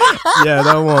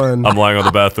 that one. I'm lying on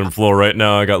the bathroom floor right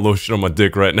now. I got lotion on my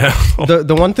dick right now.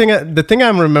 The thing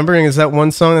I'm remembering is that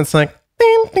one song that's like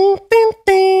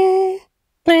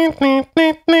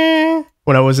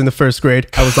when I was in the first grade.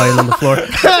 I was lying on the floor.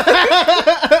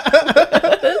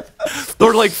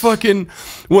 Or like fucking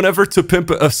whenever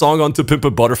a song on To Pimp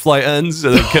a Butterfly ends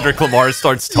and then Kendrick Lamar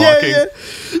starts talking.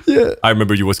 Yeah. I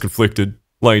remember you was conflicted,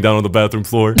 lying down on the bathroom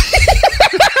floor.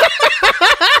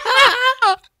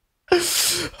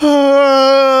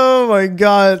 Oh my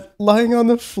god, lying on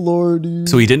the floor, dude.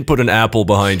 So he didn't put an apple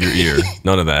behind your ear.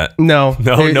 None of that. No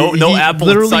No apple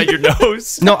inside your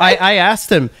nose. No, I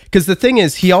asked him because the thing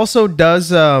is, he also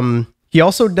does genitalia.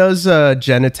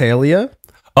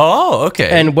 Oh, okay.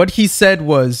 And what he said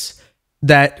was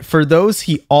that for those,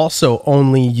 he also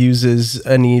only uses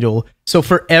a needle. So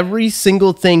for every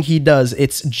single thing he does,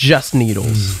 it's just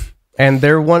needles. And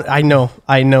they're one. I know,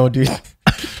 dude.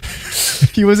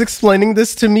 He was explaining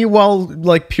this to me while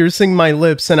like piercing my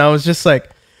lips, and I was just like,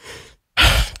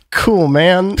 cool,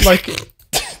 man. Like,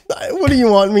 what do you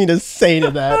want me to say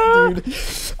to that, dude?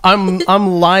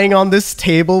 I'm lying on this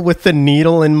table with the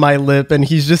needle in my lip, and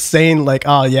he's just saying like,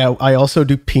 oh yeah, I also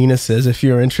do penises if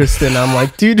you're interested. And I'm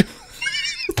like, dude,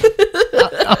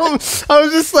 I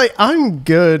was just like, I'm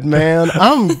good, man.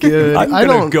 I'm good. I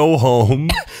don't go home.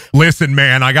 Listen,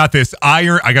 man, I got this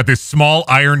small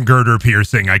iron girder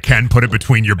piercing. I can put it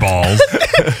between your balls.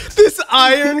 This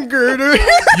iron girder.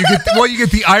 You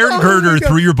get the iron girder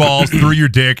through your balls, through your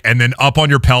dick, and then up on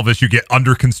your pelvis. You get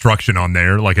under construction on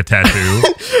there, like a tattoo.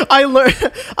 I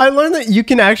learned that you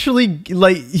can actually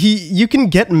you can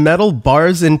get metal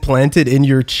bars implanted in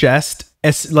your chest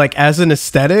as an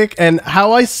aesthetic, and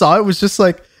how I saw it was just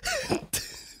like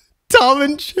Tom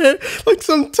and Jerry, like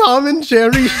some Tom and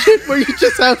Jerry shit where you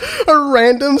just have a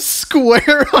random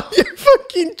square on your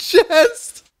fucking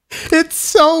chest. It's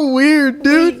so weird,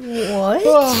 dude. Wait,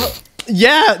 what?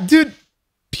 Yeah, dude.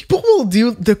 People will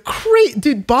do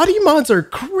dude, body mods are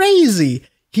crazy.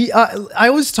 I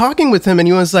was talking with him and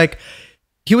he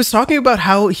was talking about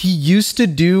how he used to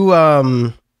do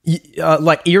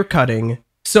like ear cutting.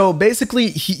 So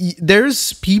basically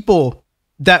there's people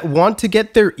that want to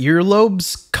get their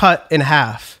earlobes cut in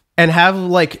half and have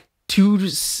like two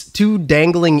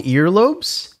dangling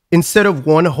earlobes instead of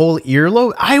one whole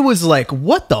earlobe. I was like,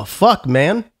 what the fuck,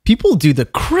 man? People do the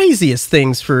craziest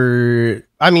things for,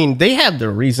 I mean, they have their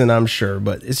reason, I'm sure,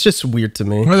 but it's just weird to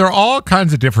me. Well, there are all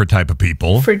kinds of different type of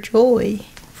people. For joy.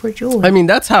 For joy. I mean,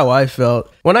 that's how I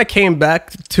felt. When I came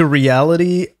back to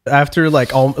reality after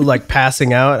like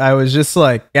passing out, I was just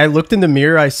like, I looked in the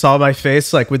mirror, I saw my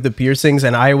face like with the piercings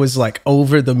and I was like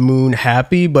over the moon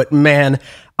happy, but man,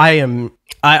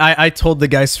 I told the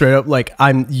guy straight up, like,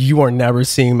 you are never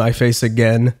seeing my face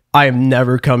again. I am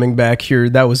never coming back here.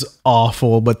 That was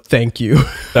awful, but thank you.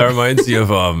 That reminds me of,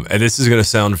 and this is going to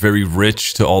sound very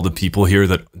rich to all the people here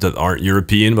that aren't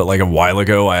European, but like a while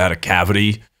ago, I had a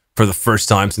cavity for the first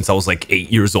time since I was like 8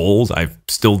 years old. I've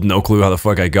still no clue how the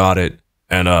fuck I got it.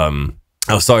 And I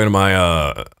was talking to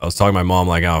my mom,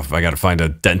 like, oh, I got to find a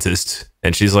dentist.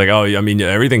 And she's like, oh, I mean,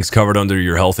 everything's covered under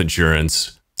your health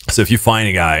insurance. So if you find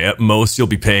a guy, at most you'll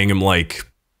be paying him like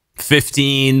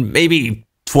 15, maybe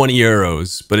 20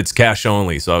 euros, but it's cash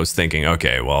only. So I was thinking,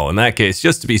 okay, well, in that case,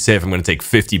 just to be safe, I'm going to take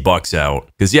 50 bucks out.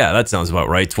 Because yeah, that sounds about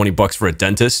right. 20 bucks for a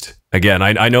dentist. Again,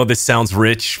 I know this sounds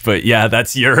rich, but yeah,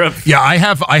 that's Europe. Yeah, I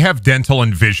have dental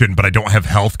and vision, but I don't have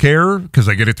health care because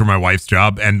I get it through my wife's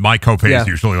job. And my copay is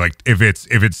usually like, if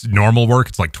it's normal work,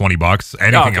 it's like 20 bucks.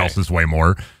 Anything else is way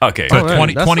more. Okay. So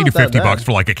 20 to 50 bucks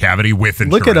for like a cavity with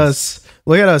insurance.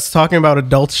 Look at us talking about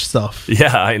adult stuff.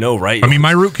 Yeah, I know, right? I mean,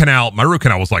 my root canal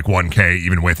was like 1K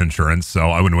even with insurance, so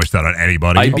I wouldn't wish that on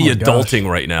anybody. I'd be adulting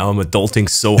right now. I'm adulting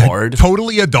so hard.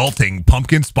 Totally adulting.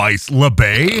 Pumpkin spice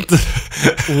latte.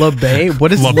 Latte?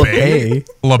 What is latte?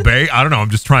 Latte? I don't know. I'm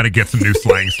just trying to get some new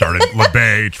slang started.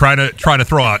 Latte. Trying to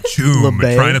throw out choom.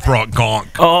 Trying to throw out gonk.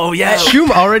 Oh yeah, choom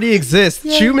already exists.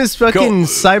 Yeah. Choom is fucking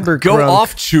cybercrime. Go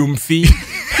off, choom feet.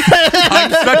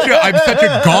 I'm such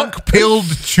a gonk pilled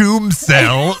choom cell.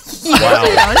 Wow.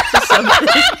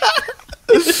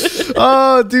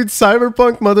 Oh, dude,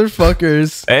 cyberpunk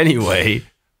motherfuckers. Anyway,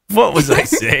 what was I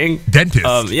saying?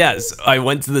 Dentist. Yes, I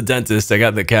went to the dentist. I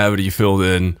got the cavity filled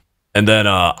in, and then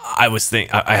I was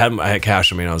thinking I had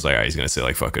cash on me, and I was like, all right, he's gonna say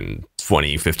like fucking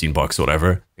 20, 15 bucks,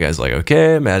 whatever. The guy's like,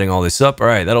 okay, I'm adding all this up. All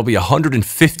right, that'll be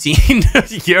 115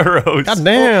 euros. God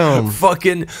damn.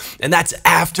 Fucking, and that's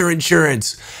after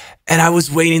insurance. And I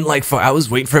was waiting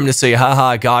for him to say, haha,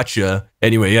 I gotcha.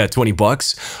 Anyway, yeah, 20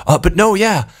 bucks. But no,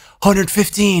 yeah,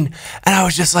 115. And I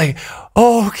was just like,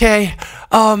 oh, okay.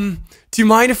 Do you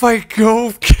mind if I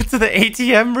go get to the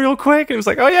ATM real quick? And it was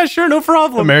like, oh yeah, sure, no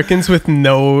problem. Americans with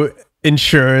no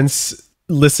insurance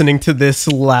listening to this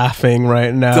laughing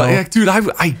right now. Dude,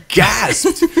 I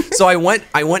gasped. So I went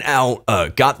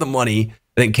out, got the money, and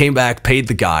then came back, paid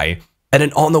the guy. And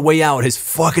then on the way out, his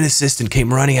fucking assistant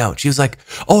came running out. She was like,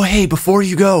 oh, hey, before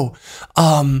you go,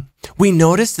 we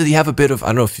noticed that you have a bit of, I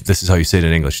don't know if this is how you say it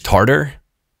in English, tartar?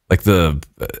 Like the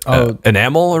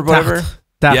enamel or whatever?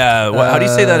 Yeah, how do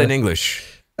you say that in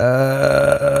English? I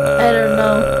don't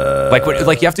know.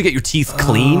 Like you have to get your teeth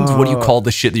cleaned? What do you call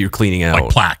the shit that you're cleaning out? Like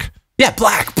plaque. Yeah,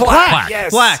 plaque.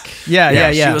 Yes. Plaque.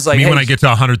 Yeah. She was like, when I get to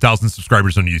 100,000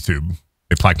 subscribers on YouTube,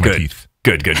 they plaque my teeth.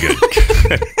 Good.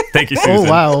 Thank you, Susan. Oh,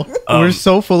 wow. We're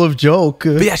so full of joke.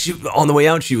 But yeah, on the way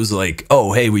out, she was like,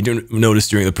 oh, hey, we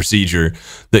noticed during the procedure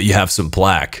that you have some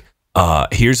plaque.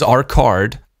 Here's our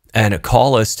card, and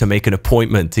call us to make an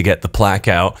appointment to get the plaque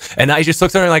out. And I just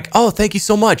looked at her like, oh, thank you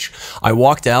so much. I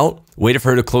walked out, waited for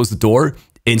her to close the door,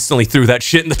 instantly threw that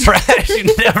shit in the trash,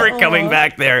 never coming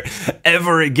back there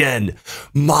ever again.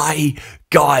 My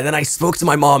God. Then I spoke to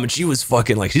my mom, and she was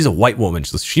fucking like, she's a white woman.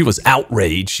 She was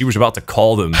outraged. She was about to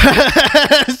call them.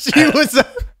 She was.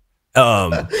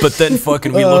 But then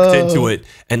fucking we looked into it,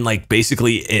 and like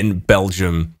basically in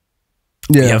Belgium,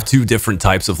 You have two different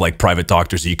types of like private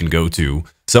doctors that you can go to.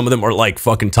 Some of them are like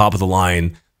fucking top of the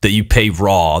line that you pay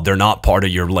raw. They're not part of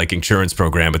your like insurance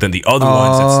program. But then the other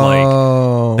ones, it's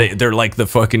like they're like the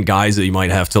fucking guys that you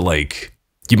might have to like.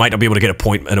 You might not be able to get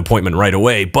an appointment right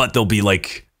away, but they'll be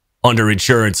like under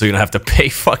insurance, so you don't have to pay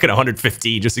fucking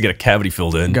 $150 just to get a cavity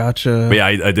filled in. Gotcha. But yeah,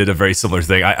 I did a very similar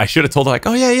thing. I should have told her like,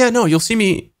 oh yeah, no, you'll see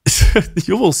me.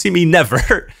 You will see me never.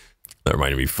 That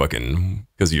reminded me fucking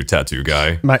because of your tattoo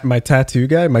guy. My tattoo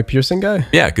guy? My piercing guy?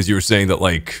 Yeah, because you were saying that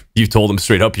like you told him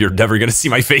straight up you're never gonna see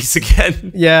my face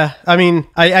again. Yeah, I mean,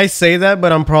 I say that,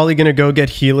 but I'm probably gonna go get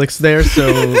Helix there,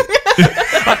 so...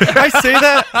 I say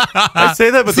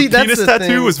that, but see, the penis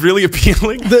tattoo was really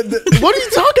appealing. What are you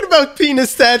talking about,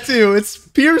 penis tattoo? It's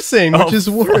piercing, which is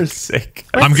worse.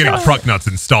 I'm getting truck nuts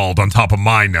installed on top of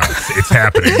my nuts. It's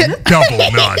happening. Double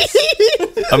nuts.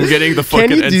 I'm getting the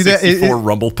fucking N64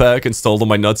 rumble pack installed on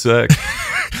my nutsack.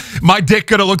 My dick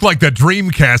gonna look like the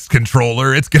Dreamcast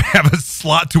controller. It's gonna have a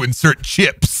slot to insert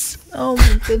chips. Oh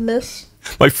my goodness.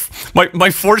 My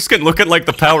foreskin looking like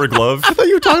the Power Glove. I thought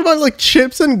you were talking about like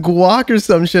chips and guac or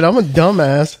some shit. I'm a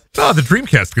dumbass. Oh, the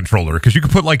Dreamcast controller, because you could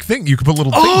put like you could put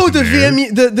little. Oh, things the in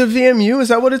VMU, the VMU, is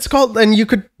that what it's called? And you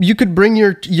could bring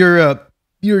your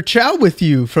chow with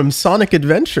you from Sonic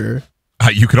Adventure.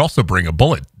 You could also bring a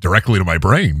bullet directly to my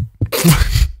brain.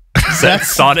 Is that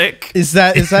Sonic? Is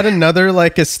that another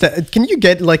like can you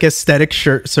get like aesthetic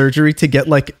surgery to get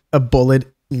like a bullet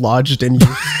lodged in you?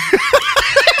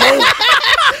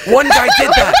 One guy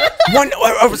did that.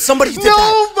 Somebody did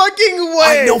that. No fucking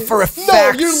way. I know for a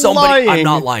fact. You're somebody. lying. I'm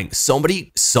not lying.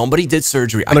 Somebody did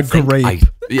surgery on a grape.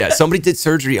 Somebody did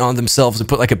surgery on themselves and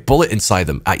put like a bullet inside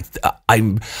them.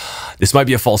 I'm. This might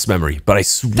be a false memory, but I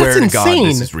swear to God,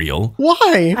 this is real.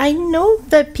 Why? I know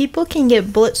that people can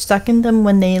get bullets stuck in them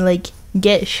when they like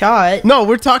get shot. No,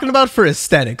 we're talking about for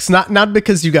aesthetics, not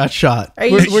because you got shot.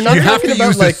 We're not you have to about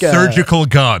use like a surgical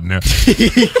gun.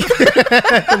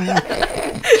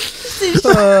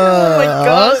 Oh my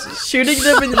gosh, shooting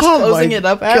them and just closing it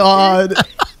up after. God.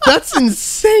 That's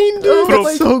insane, dude.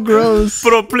 That's so gross.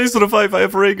 Bro, please revive. I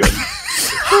have a ray gun.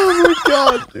 Oh my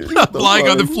God, dude. I'm lying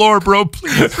on the floor, bro.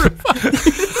 Please.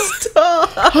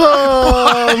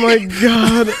 Oh my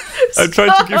God. I'm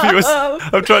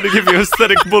trying to give you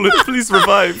aesthetic bullet. Please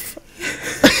revive.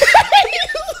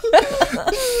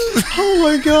 Oh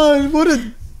my God. What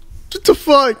the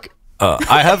fuck?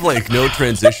 I have like no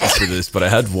transitions for this, but I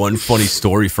had one funny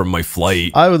story from my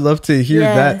flight. I would love to hear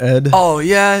that, Ed. Oh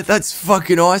yeah, that's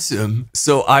fucking awesome.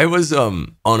 So I was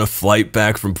on a flight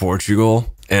back from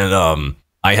Portugal, and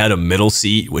I had a middle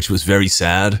seat, which was very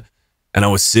sad, and I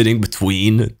was sitting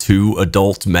between two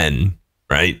adult men,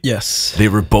 right? Yes. They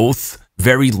were both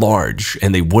very large,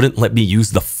 and they wouldn't let me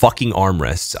use the fucking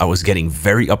armrests. I was getting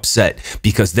very upset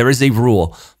because there is a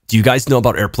rule. Do you guys know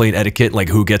about airplane etiquette, like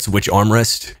who gets which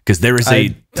armrest? Because there is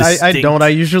I don't. I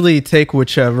usually take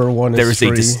whichever one is free. There is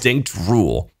a distinct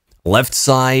rule. Left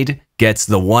side gets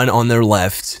the one on their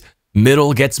left,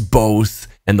 middle gets both,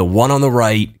 and the one on the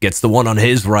right gets the one on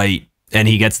his right, and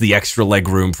he gets the extra leg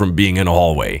room from being in a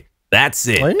hallway. That's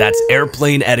it. What? That's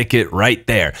airplane etiquette right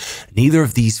there. Neither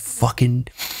of these fucking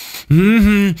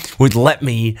would let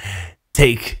me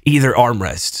take either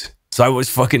armrest. So I was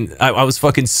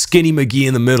fucking Skinny McGee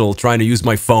in the middle trying to use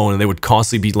my phone, and they would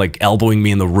constantly be like elbowing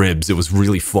me in the ribs. It was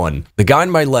really fun. The guy on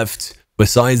my left,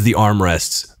 besides the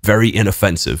armrests, very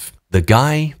inoffensive. The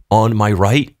guy on my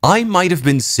right, I might have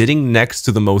been sitting next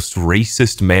to the most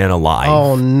racist man alive.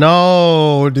 Oh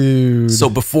no, dude. So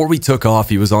before we took off,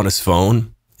 he was on his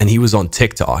phone, and he was on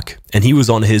TikTok, and he was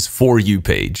on his For You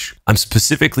page. I'm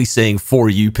specifically saying For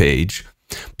You page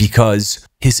because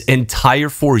his entire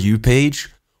For You page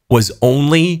was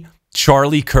only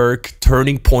Charlie Kirk,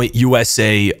 Turning Point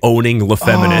USA, owning Le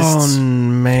Feminists. Oh,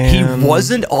 man. He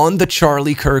wasn't on the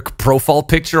Charlie Kirk profile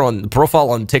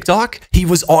on TikTok. He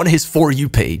was on his For You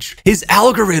page. His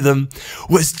algorithm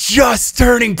was just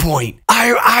Turning Point.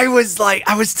 I was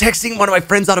texting one of my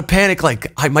friends out of panic,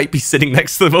 like, I might be sitting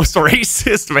next to the most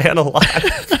racist man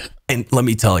alive. And let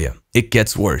me tell you, it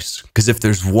gets worse. Because if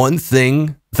there's one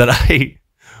thing that I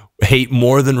hate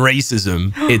more than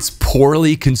racism, it's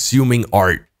poorly consuming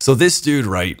art. So this dude,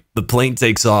 right, the plane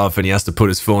takes off and he has to put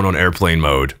his phone on airplane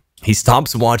mode. He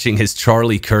stops watching his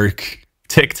Charlie Kirk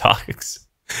TikToks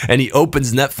and he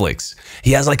opens Netflix.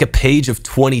 He has like a page of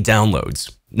 20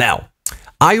 downloads. Now,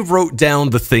 I wrote down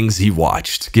the things he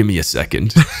watched. Give me a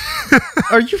second.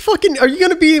 Are you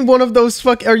gonna be one of those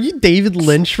are you David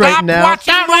Lynch right now?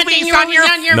 Watching movies on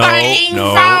your fucking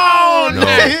phone.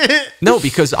 No,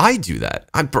 because I do that.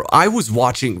 I was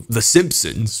watching The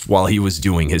Simpsons while he was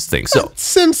doing his thing. So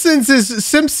Simpsons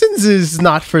is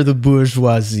not for the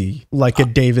bourgeoisie like a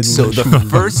David Lynch. So the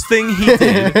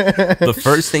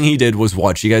first thing he did was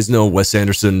watch. You guys know Wes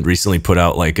Anderson recently put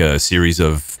out like a series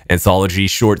of anthology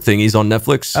short thingies on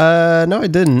Netflix? No, I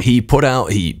didn't. He put out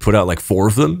like 4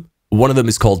 of them. One of them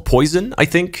is called Poison, I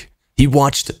think. He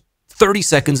watched 30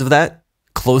 seconds of that,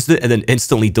 closed it, and then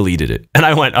instantly deleted it. And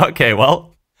I went, okay,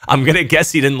 well, I'm going to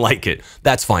guess he didn't like it.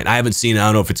 That's fine. I haven't seen it. I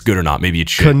don't know if it's good or not. Maybe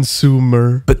it's shit.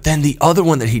 Consumer. But then the other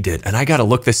one that he did, and I got to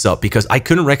look this up because I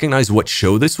couldn't recognize what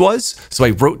show this was. So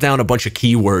I wrote down a bunch of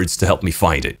keywords to help me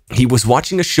find it. He was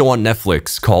watching a show on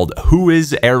Netflix called Who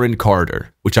is Aaron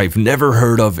Carter, which I've never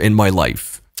heard of in my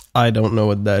life. I don't know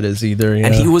what that is either. Yeah.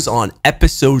 And he was on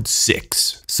episode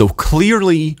 6. So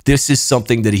clearly this is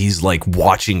something that he's like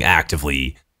watching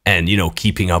actively and, you know,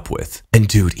 keeping up with. And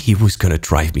dude, he was going to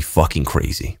drive me fucking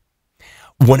crazy.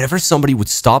 Whenever somebody would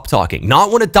stop talking, not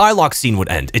when a dialogue scene would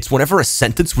end, it's whenever a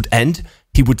sentence would end,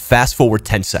 he would fast forward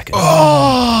 10 seconds.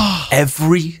 Oh,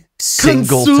 every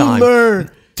single time.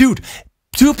 Dude,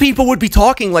 2 people would be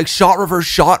talking like shot, reverse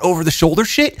shot, over the shoulder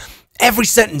shit. Every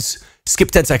sentence,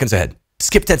 skip 10 seconds ahead.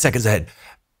 Skip 10 seconds ahead.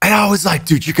 And I was like,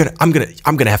 dude, I'm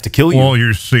gonna have to kill you. Well,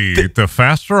 you see, the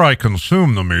faster I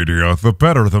consume the media, the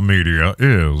better the media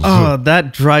is. Oh,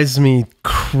 that drives me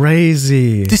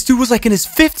crazy. This dude was like in his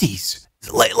 50s.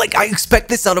 Like I expect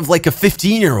this out of like a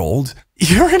 15-year-old.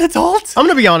 You're an adult? I'm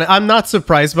gonna be honest, I'm not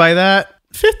surprised by that.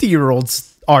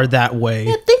 50-year-olds are that way.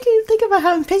 Yeah, think about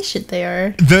how impatient they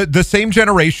are. The same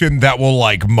generation that will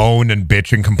like moan and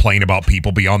bitch and complain about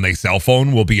people be on their cell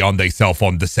phone will be on their cell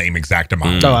phone the same exact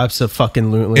amount. Oh,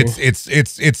 absolutely.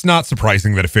 It's not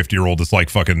surprising that a 50-year-old is like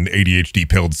fucking ADHD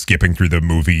pilled skipping through the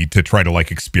movie to try to like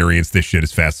experience this shit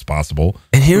as fast as possible.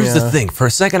 And here's the thing. For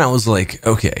a second, I was like,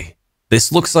 okay,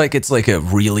 this looks like it's like a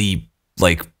really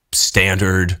like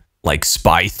standard like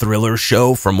spy thriller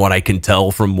show from what I can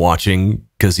tell from watching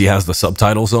because he has the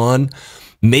subtitles on.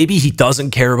 Maybe he doesn't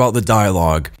care about the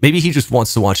dialogue. Maybe he just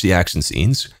wants to watch the action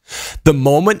scenes. The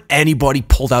moment anybody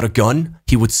pulled out a gun,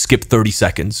 he would skip 30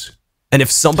 seconds. And if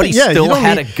somebody still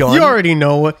had a gun... You already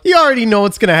know what's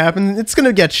going to happen. It's going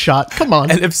to get shot. Come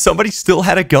on. And if somebody still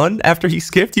had a gun after he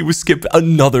skipped, he would skip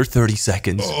another 30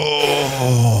 seconds.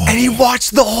 Oh. And he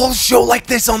watched the whole show like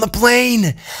this on the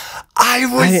plane. I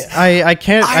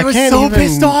was so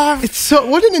pissed off. It's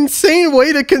what an insane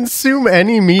way to consume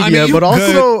any media, but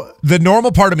also the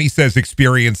normal part of me says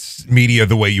experience media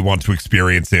the way you want to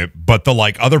experience it, but the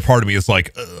like other part of me is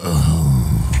like,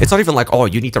 it's not even like, oh,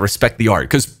 you need to respect the art,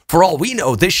 because for all we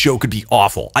know, this show could be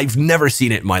awful. I've never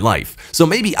seen it in my life, so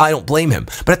maybe I don't blame him.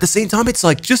 But at the same time, it's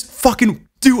like, just fucking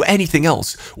do anything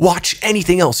else. Watch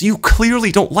anything else. You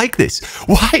clearly don't like this.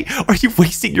 Why are you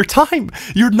wasting your time?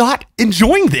 You're not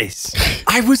enjoying this.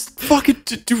 I was fucking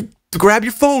to grab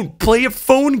your phone, play a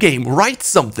phone game, write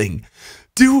something.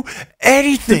 Do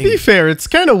anything. To be fair, it's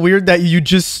kind of weird that you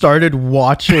just started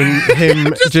watching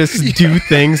him just do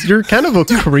things. You're kind of a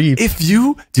creep.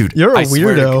 You're a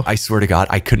weirdo. I swear to God,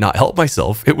 I could not help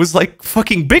myself. It was like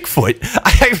fucking Bigfoot.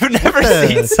 I've never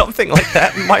seen something like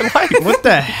that in my life. What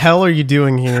the hell are you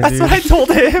doing here, That's dude? what I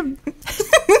told him.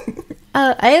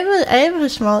 I have a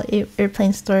small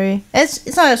airplane story.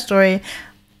 It's not a story.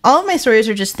 All of my stories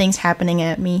are just things happening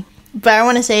at me. But I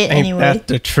want to say it anyway. That's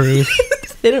the truth.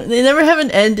 They never have an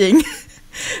ending.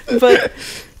 But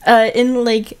in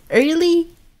like early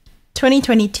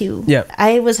 2022,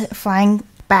 I was flying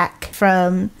back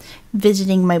from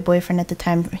visiting my boyfriend at the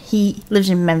time. He lives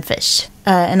in Memphis.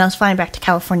 And I was flying back to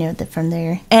California from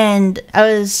there. And I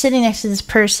was sitting next to this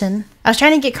person. I was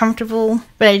trying to get comfortable,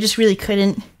 but I just really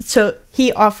couldn't. So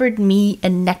he offered me a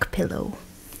neck pillow.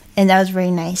 And that was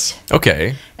very nice.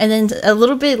 Okay. And then a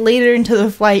little bit later into the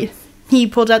flight, he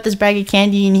pulled out this bag of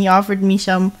candy and he offered me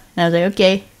some. And I was like,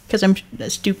 okay, because I'm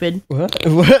stupid. What?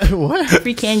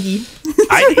 Free candy.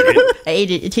 I ate it. I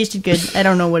ate it. It tasted good. I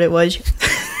don't know what it was.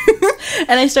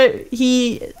 And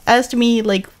he asked me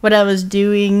like what I was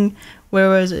doing, where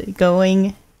was it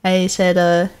going. I said,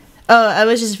 I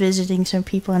was just visiting some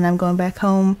people and I'm going back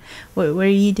home. What are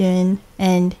you doing?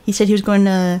 And he said he was going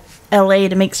to LA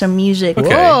to make some music. Okay.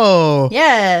 Whoa.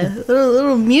 Yeah,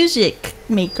 little music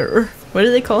maker. What are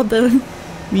they called? Them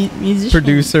musicians?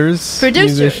 Producers.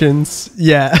 Musicians.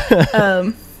 Yeah.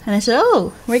 And I said,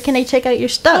 oh, where can I check out your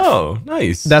stuff? Oh,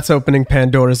 nice. That's opening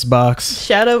Pandora's box.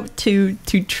 Shout out to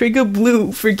Trigger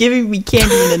Blue for giving me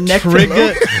candy in a neck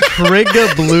pillow.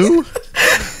 Trigger Blue?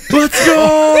 Let's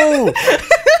go.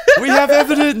 We have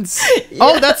evidence.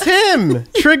 Oh, that's him.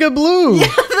 Trigger Blue.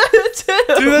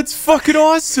 Dude, that's fucking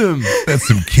awesome. That's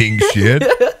some king shit.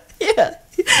 Yeah.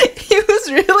 He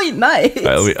was really nice.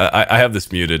 I have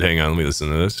this muted. Hang on, let me listen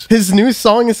to this. His new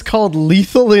song is called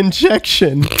Lethal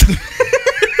Injection.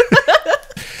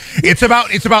 It's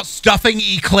about stuffing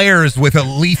eclairs with a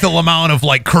lethal amount of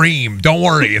like cream. Don't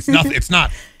worry, it's nothing. It's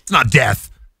not death.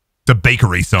 It's a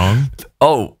bakery song.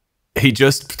 Oh, he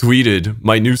just tweeted,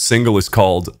 my new single is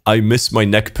called I Miss My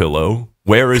Neck Pillow.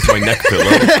 Where is my neck pillow?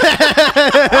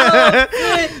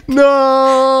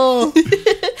 No.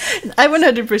 I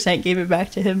 100% gave it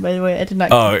back to him, by the way. I did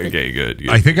not. Oh, keep it. okay, good.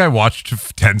 I think I watched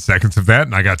 10 seconds of that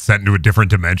and I got sent into a different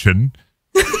dimension.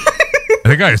 I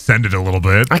think I ascended a little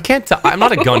bit. I can't tell. I'm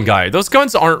not a gun guy. Those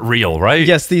guns aren't real, right?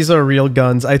 Yes, these are real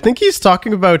guns. I think he's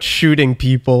talking about shooting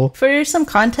people. For some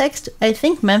context, I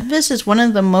think Memphis is one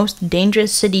of the most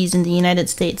dangerous cities in the United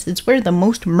States. It's where the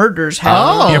most murders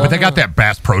happen. Oh. Yeah, but they got that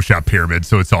Bass Pro Shop pyramid,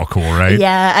 so it's all cool, right?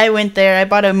 Yeah, I went there. I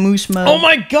bought a moose mug. Oh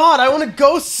my god, I want to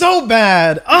go so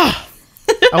bad. Ah,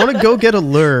 I want to go get a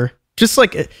lure. Just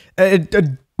like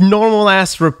a normal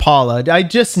ass Rapala. I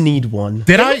just need one.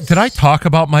 Did I talk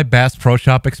about my Bass Pro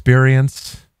Shop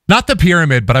experience? Not the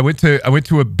pyramid, but I went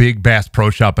to a big Bass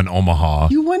Pro Shop in Omaha.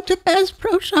 You went to Bass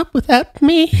Pro Shop without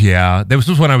me? Yeah, this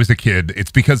was when I was a kid. It's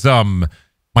because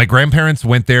my grandparents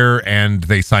went there and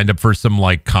they signed up for some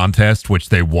like contest, which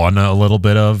they won a little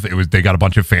bit of. They got a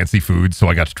bunch of fancy food, so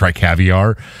I got to try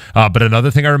caviar. But another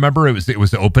thing I remember, it was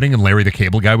the opening and Larry the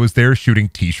Cable Guy was there shooting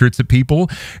T-shirts at people.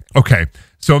 Okay,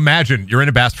 so imagine you're in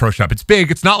a Bass Pro Shop. It's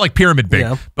big. It's not like pyramid big,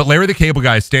 Yeah. but Larry the Cable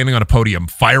Guy is standing on a podium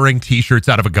firing T-shirts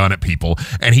out of a gun at people,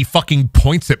 and he fucking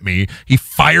points at me. He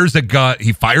fires a gun.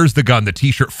 He fires the gun. The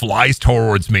T-shirt flies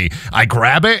towards me. I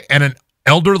grab it, and an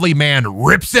elderly man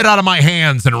rips it out of my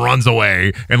hands and runs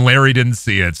away, and Larry didn't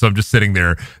see it, so I'm just sitting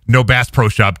there. No Bass Pro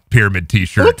Shop pyramid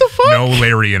T-shirt. What the fuck? No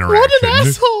Larry interaction. What an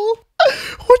asshole.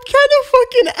 What kind of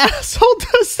fucking asshole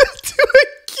does that to a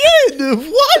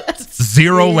kid? What?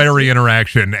 Zero Larry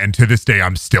interaction, and to this day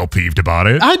I'm still peeved about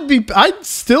it. I'd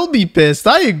still be pissed.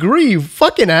 I agree.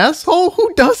 Fucking asshole.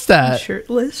 Who does that?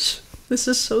 Shirtless. This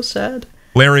is so sad.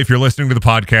 Larry, if you're listening to the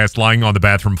podcast lying on the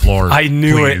bathroom floor, I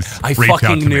knew please it. I reach out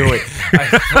fucking to knew me.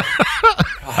 it.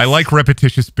 I like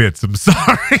repetitious bits. I'm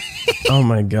sorry. Oh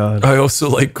my god. I also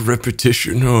like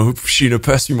repetition. Oh, Sheena,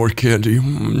 pass me more candy.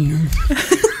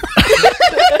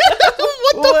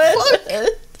 What?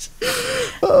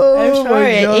 I'm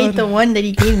sorry, I ate the one that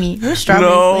he gave me. It was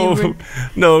strawberry flavored.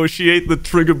 No, she ate the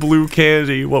Trigger Blue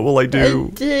candy. What will I I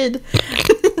do? did.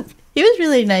 He was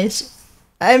really nice.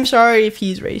 I'm sorry if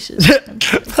he's racist.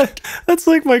 That's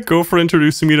like my girlfriend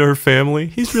introducing me to her family.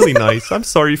 He's really nice. I'm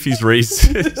sorry if he's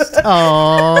racist.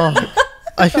 Oh.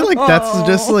 I feel like that's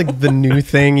just like the new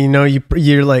thing, you know.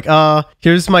 You're like,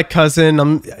 here's my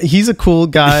cousin. He's a cool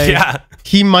guy. Yeah.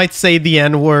 He might say the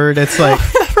N-word. It's like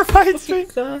That reminds me.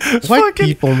 white Fucking-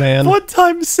 people, man. One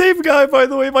time, same guy, by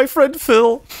the way, my friend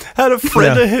Phil had a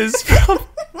friend Yeah. of his from,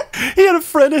 he had a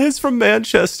friend of his from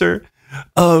Manchester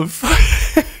of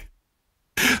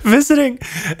visiting,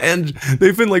 and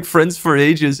they've been like friends for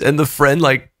ages, and the friend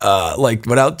like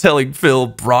without telling Phil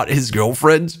brought his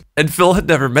girlfriend, and Phil had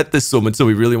never met this woman, so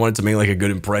he really wanted to make like a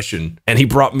good impression, and he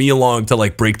brought me along to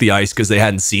like break the ice because they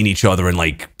hadn't seen each other in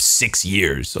like 6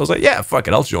 years. So I was like, yeah, fuck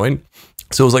it, I'll join.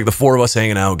 So it was like the four of us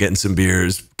hanging out, getting some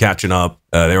beers, catching up.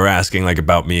 They were asking like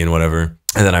about me and whatever.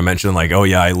 And then I mentioned like, oh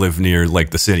yeah, I live near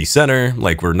like the city center.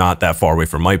 Like we're not that far away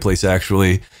from my place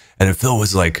actually. And then Phil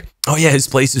was like, oh yeah, his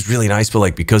place is really nice, but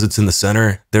like because it's in the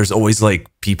center, there's always like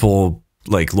people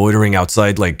like loitering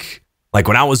outside. Like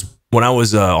when I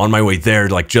was on my way there,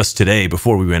 like just today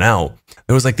before we went out,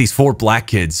 there was like these 4 black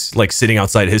kids like sitting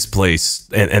outside his place,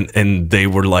 and they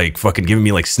were like fucking giving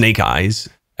me like snake eyes.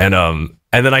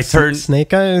 And then I turned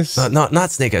Snake eyes?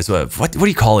 not snake eyes. What do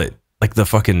you call it? Like the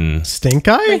fucking Stink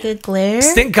eye? Like a glare?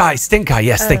 stink eye.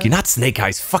 Yes, thank you. Not snake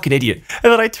eyes. Fucking idiot.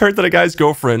 And then I turned to the guy's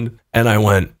girlfriend and I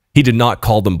went, he did not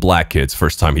call them black kids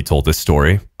first time he told this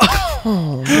story.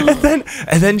 Oh.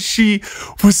 And then she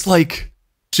was like,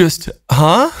 just,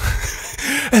 huh?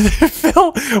 And then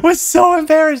Phil was so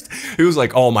embarrassed. He was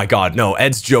like, oh my God, no,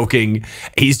 Ed's joking.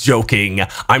 He's joking.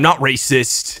 I'm not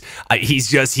racist.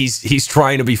 He's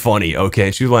trying to be funny. Okay.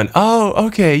 And she went, oh,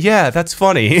 okay. Yeah, that's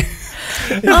funny.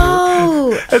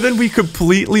 Oh, And then we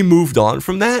completely moved on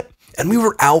from that. And we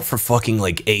were out for fucking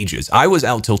like ages. I was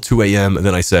out till 2 a.m. And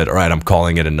then I said, all right, I'm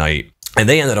calling it a night. And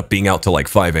they ended up being out till like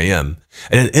 5 a.m.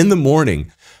 And in the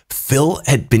morning, Phil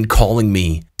had been calling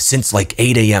me since like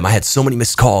 8 a.m. I had so many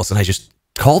missed calls and I just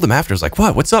called him after. I was like,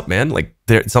 what's up, man? Like,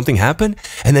 something happened?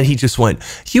 And then he just went,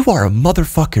 you are a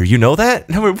motherfucker. You know that?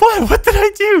 And I went, what did I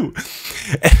do?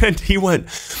 And he went,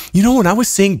 you know, when I was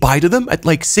saying bye to them at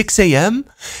like 6 a.m.,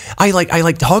 I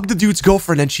hugged the dude's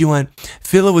girlfriend, and she went,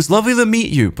 Phil, it was lovely to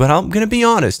meet you, but I'm going to be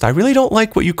honest. I really don't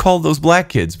like what you call those black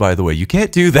kids, by the way. You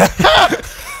can't do that.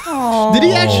 Did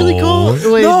he actually call?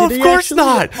 Wait, no, of course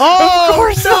not. Oh, of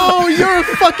course no, not. You're a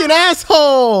fucking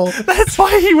asshole. That's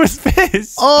why he was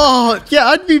pissed. Oh, yeah,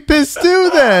 I'd be pissed too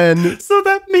then. So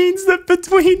that means that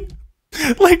between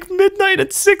like midnight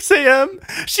and 6 a.m.,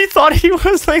 she thought he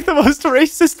was like the most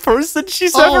racist person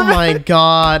she's ever met. Oh my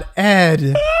God,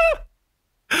 Ed.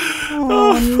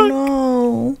 Oh,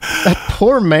 no. That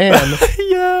poor man.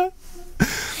 Yeah.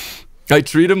 I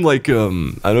treat him like, I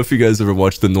don't know if you guys ever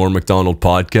watched the Norm Macdonald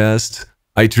podcast.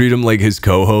 I treat him like his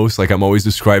co-host. Like, I'm always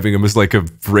describing him as like a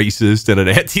racist and an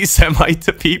anti-Semite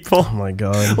to people. Oh my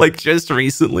God. Like, just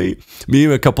recently, me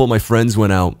and a couple of my friends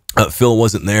went out. Phil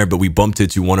wasn't there, but we bumped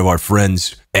into one of our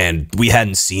friends, and we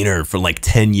hadn't seen her for like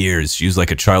 10 years. She was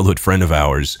like a childhood friend of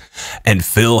ours. And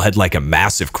Phil had like a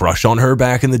massive crush on her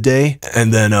back in the day.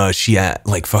 And then she had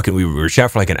like we were chatting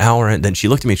for like an hour, and then she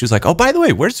looked at me and she was like, oh, by the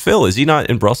way, where's Phil? Is he not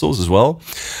in Brussels as well?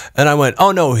 And I went,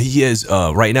 oh no, he is.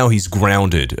 Right now he's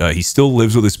grounded. He still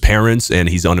lives with his parents and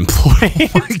he's unemployed.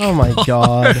 Oh my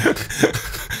God.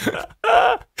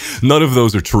 None of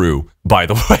those are true, by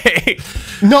the way.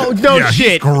 No Yeah,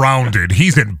 shit. he's grounded.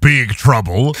 He's in big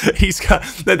trouble. He's got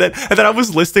and then I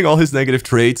was listing all his negative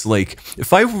traits. Like,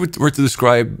 if I were to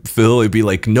describe Phil, it'd be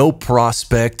like no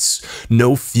prospects,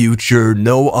 no future,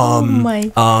 no Oh my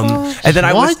gosh. and then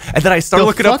I started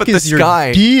looking up at the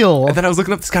sky. Deal? And then I was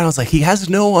looking up at the sky and I was like, he has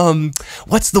no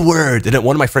what's the word? And then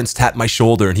one of my friends tapped my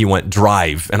shoulder and he went,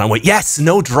 drive. And I went, yes,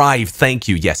 no drive, thank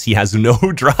you. Yes, he has no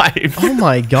drive. Oh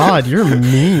my God, you're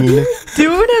mean.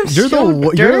 Dude,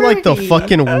 You're like the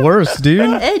fucking worst, dude.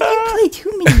 Ed,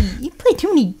 you play too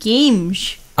many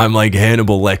games. I'm like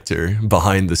Hannibal Lecter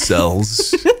behind the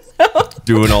cells,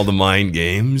 doing all the mind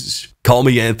games. Call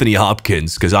me Anthony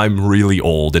Hopkins, because I'm really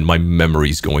old and my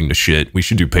memory's going to shit. We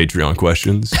should do Patreon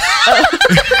questions.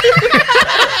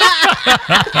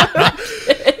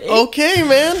 Okay,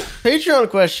 man. Patreon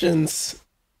questions.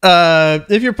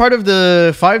 If you're part of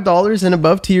the $5 and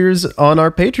above tiers on our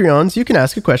Patreons, you can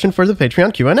ask a question for the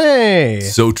Patreon Q&A.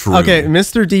 So true. Okay,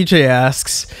 Mr. DJ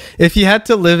asks, if you had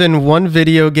to live in one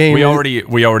video game... We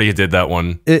already did that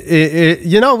one.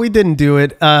 You know, we didn't do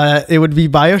it. It would be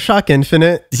BioShock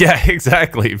Infinite. Yeah,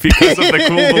 exactly. Because of the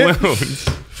cool balloons.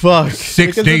 Fuck.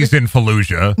 6 days in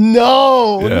Fallujah.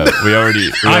 No. Yeah, we already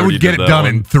I would get did it that done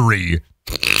one. in 3.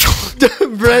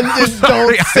 Brendan,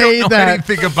 don't say I don't know that.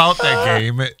 anything about that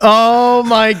game. Oh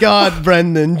my God,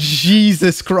 Brendan.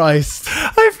 Jesus Christ.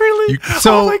 I really...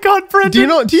 So, oh my God, Brendan.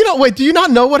 Do you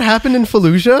not know what happened in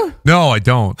Fallujah? No, I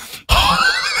don't.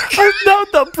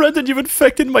 Now, Brendan, you've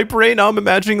infected my brain. Now I'm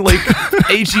imagining like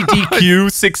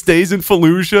AGDQ 6 days in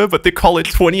Fallujah, but they call it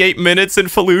 28 minutes in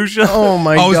Fallujah. Oh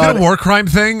my Oh, is God. that a war crime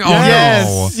thing? Oh,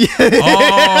 Yes. no.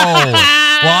 Oh.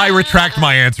 Well, I retract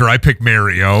my answer. I pick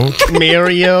Mario.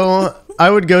 Mario. I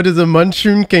would go to the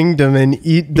Mushroom Kingdom and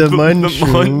eat the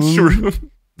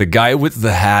mushroom. The guy with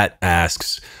the hat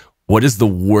asks, what is the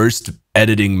worst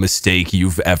editing mistake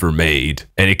you've ever made?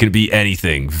 And it can be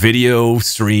anything. Video,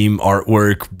 stream,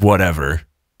 artwork, whatever.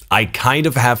 I kind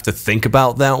of have to think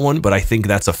about that one, but I think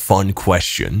that's a fun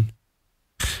question.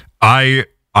 I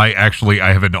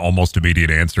have an almost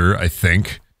immediate answer, I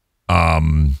think.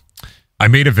 I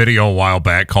made a video a while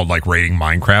back called like rating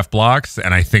Minecraft blocks,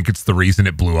 and I think it's the reason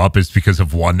it blew up is because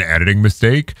of one editing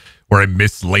mistake where I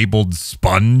mislabeled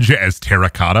sponge as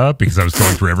terracotta because I was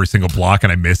going through every single block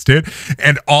and I missed it.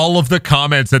 And all of the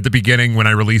comments at the beginning when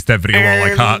I released that video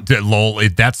were like, lol,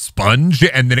 that's sponge.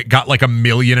 And then it got like 1.5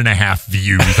 million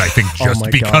views, I think, just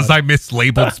because I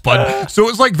mislabeled sponge. So it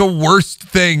was like the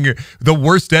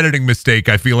worst editing mistake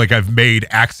I feel like I've made,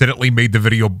 accidentally made the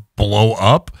video blow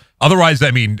up. Otherwise, I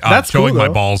mean, That's showing cool, my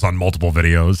though. balls on multiple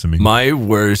videos. I mean, My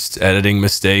worst editing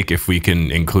mistake, if we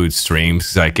can include streams,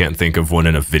 because I can't think of one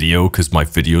in a video because my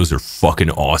videos are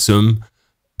fucking awesome,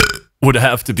 would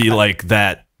have to be like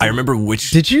that. I remember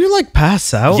which... Did you like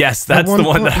pass out? Yes, that's the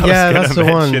one that I was Yeah, gonna that's the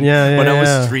mention. one. Yeah, when I was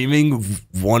yeah. streaming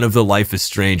one of the Life is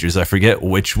Strangers, I forget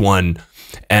which one,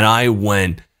 and I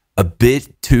went a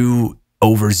bit too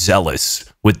overzealous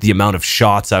with the amount of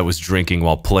shots I was drinking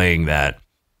while playing that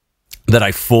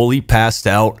I fully passed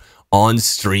out on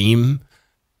stream,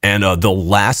 and the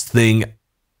last thing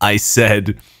I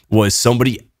said was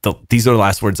these are the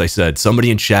last words I said.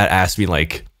 Somebody in chat asked me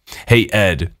like, hey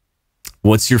Ed,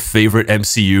 what's your favorite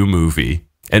MCU movie?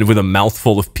 And with a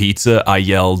mouthful of pizza, I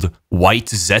yelled, White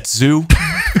Zetsu.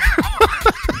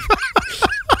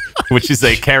 which is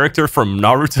a character from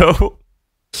Naruto.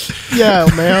 Yeah,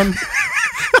 man.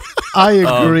 I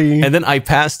agree. And then I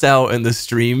passed out, and the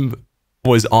stream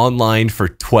was online for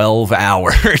 12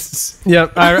 hours.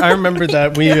 Yep, I remember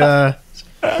that.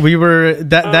 We were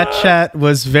that chat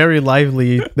was very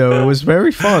lively though. It was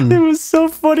very fun. It was so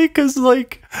funny because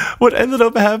like what ended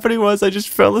up happening was I just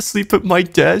fell asleep at my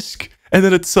desk, and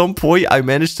then at some point I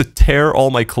managed to tear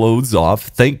all my clothes off.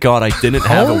 Thank God I didn't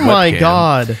have a webcam. Oh my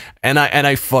God. And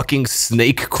I fucking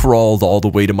snake crawled all the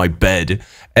way to my bed,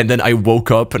 and then I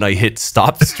woke up and I hit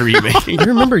stop streaming. I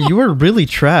remember you were really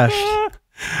trashed.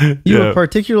 You were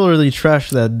particularly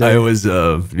trashed that day. I was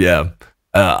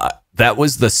that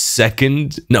was the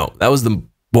second. No, that was the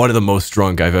one of the most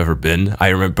drunk I've ever been. I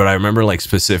remember like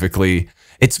specifically.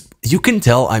 You can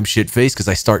tell I'm shit faced because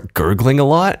I start gurgling a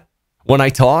lot when I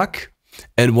talk.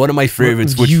 And one of my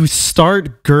favorites, you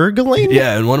start gurgling?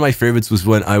 Yeah, and one of my favorites was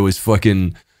when I was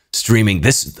fucking streaming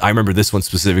this. I remember this one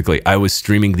specifically. I was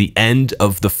streaming the end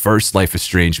of the first Life is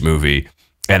Strange movie,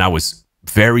 and I was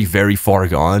very, very far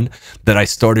gone that I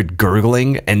started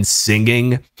gurgling and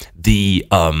singing the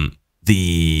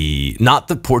not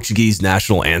the Portuguese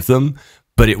national anthem,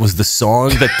 but it was the song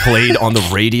that played on the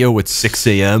radio at 6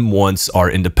 a.m. once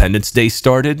our Independence Day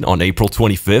started on April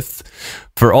 25th.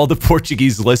 For all the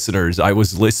Portuguese listeners, I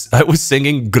was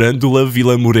singing Grandula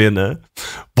Vila Morena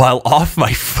while off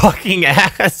my fucking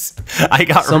ass. I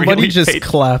got somebody really just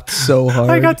clapped so hard.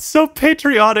 I got so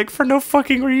patriotic for no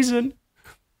fucking reason.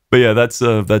 But yeah,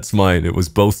 that's mine. It was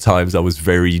both times I was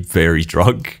very, very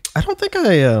drunk. I don't think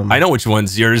I know which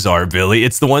ones yours are, Billy.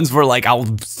 It's the ones where like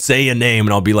I'll say a name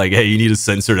and I'll be like, "Hey, you need to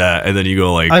censor that," and then you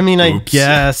go like, I mean, oops.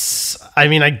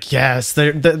 I guess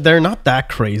they're not that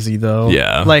crazy though.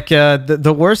 Yeah. Like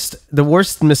the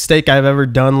worst mistake I've ever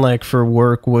done like for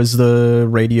work was the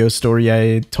radio story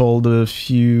I told a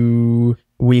few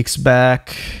weeks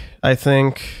back. I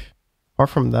think. Apart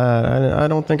from that, I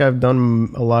don't think I've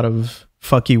done a lot of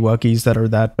fucky wuckies that are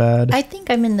that bad. I think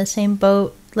I'm in the same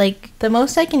boat. Like, the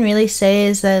most I can really say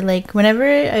is that, like, whenever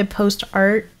I post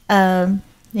art,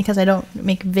 because I don't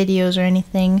make videos or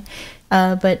anything,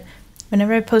 but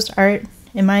whenever I post art,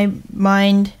 in my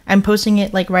mind, I'm posting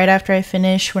it, like, right after I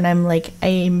finish, when I'm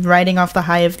riding off the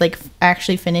high of, like,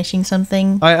 actually finishing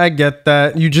something. I get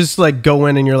that. You just, like, go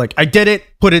in and you're like, I did it,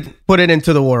 put it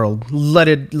into the world. Let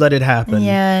it happen.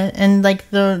 Yeah, and, like,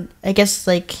 I guess,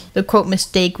 like, the quote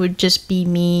mistake would just be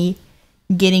me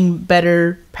getting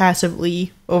better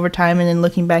passively over time and then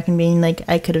looking back and being like,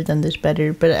 I could have done this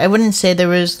better. But I wouldn't say there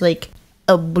was, like,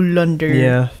 a blunder.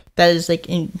 Yeah. That is, like,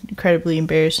 incredibly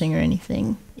embarrassing or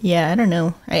anything. Yeah, I don't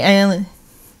know. I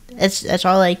that's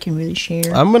all I can really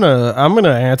share. I'm gonna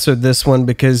answer this one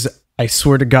because I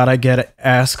swear to God I get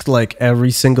asked like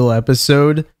every single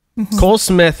episode. Cole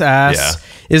Smith asks,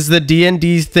 "Is the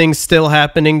D&D thing still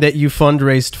happening that you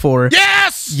fundraised for?"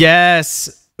 Yes.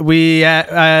 Yes. We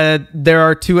there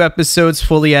are 2 episodes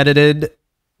fully edited.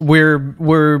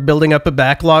 We're building up a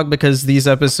backlog because these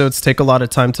episodes take a lot of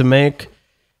time to make.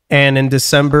 And in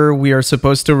December, we are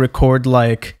supposed to record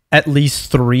like at least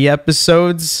 3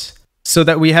 episodes so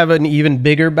that we have an even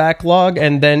bigger backlog.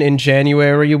 And then in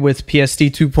January with PSD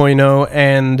 2.0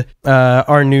 and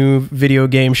our new video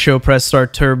game show Press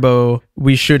Start Turbo,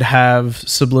 we should have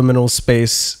Subliminal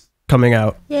Space coming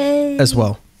out. Yay. As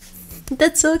well.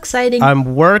 That's so exciting.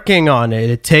 I'm working on it.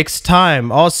 It takes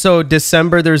time. Also,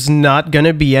 December, there's not going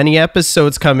to be any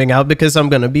episodes coming out because I'm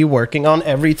going to be working on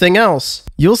everything else.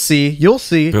 You'll see. You'll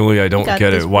see. Billy, I don't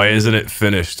get it. Why isn't it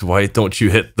finished? Why don't you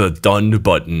hit the done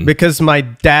button? Because my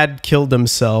dad killed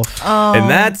himself. Oh, and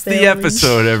that's Billy. the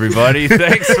episode, everybody.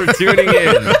 Thanks for tuning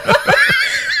in.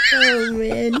 Oh,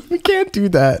 man. We can't do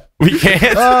that. We can't.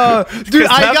 Dude,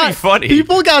 that'd be funny.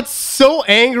 People got so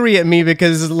angry at me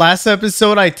because last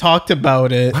episode I talked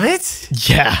about it. What?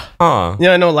 Yeah. Huh.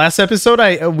 Yeah, no, last episode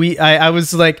I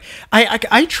was like,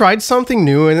 I tried something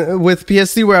new with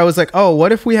PSD where I was like, oh,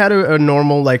 what if we had a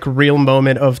normal, like, real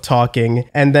moment of talking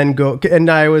and then go, and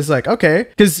I was like, okay,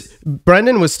 because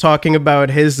Brendan was talking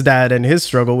about his dad and his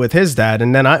struggle with his dad,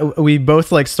 and then we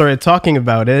both, like, started talking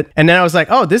about it, and then I was like,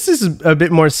 oh, this is a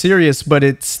bit more serious, but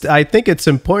I think it's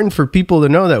important for people to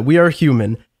know that we are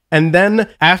human. And then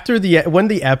after when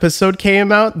the episode came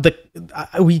out,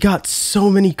 we got so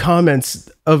many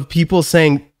comments of people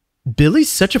saying, Billy's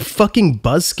such a fucking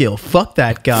buzzkill. Fuck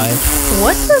that guy.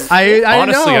 What the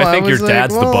Honestly, I think your was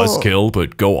dad's like, the whoa. buzzkill,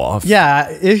 but go off. Yeah,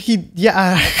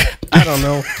 I don't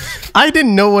know. I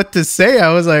didn't know what to say.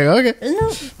 I was like, okay, No,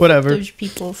 whatever. those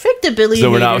people. Frick the Billy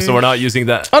So we're haters. not using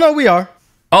that. Oh no, we are.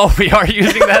 Oh, we are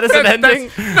using that as an ending?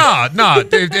 Nah.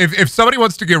 If somebody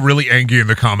wants to get really angry in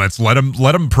the comments, let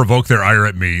them provoke their ire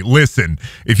at me. Listen,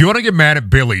 if you want to get mad at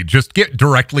Billy, just get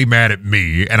directly mad at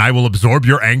me, and I will absorb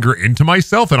your anger into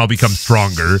myself, and I'll become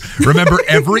stronger. Remember,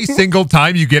 every single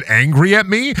time you get angry at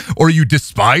me or you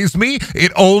despise me,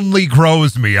 it only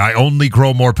grows me. I only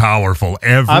grow more powerful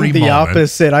every I'm the moment.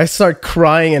 opposite. I start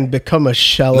crying and become a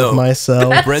shell of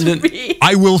myself. Brendan,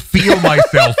 I will feel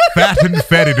myself fat and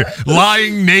fetid,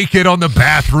 lying naked on the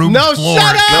bathroom floor,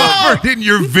 shut up! covered in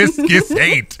your viscous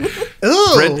hate.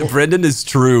 Brendan is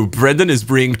true. Brendan is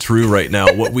being true right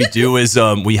now. What we do is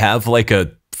we have like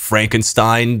a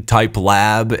Frankenstein type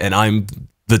lab, and I'm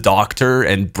the doctor,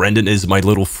 and Brendan is my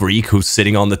little freak who's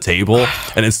sitting on the table.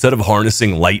 And instead of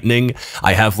harnessing lightning,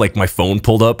 I have like my phone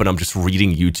pulled up and I'm just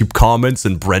reading YouTube comments,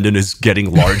 and Brendan is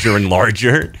getting larger and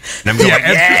larger. And I'm going like,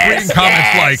 reading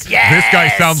comments like, this guy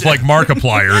sounds like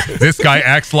Markiplier, this guy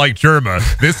acts like Germa,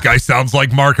 this guy sounds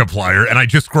like Markiplier, and I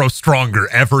just grow stronger,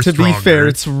 ever stronger. To be fair,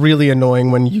 it's really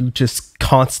annoying when you just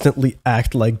constantly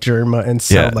act like Germa and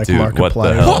sound like dude, Markiplier. what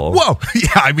the hell? Whoa. Yeah,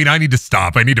 I mean, I need to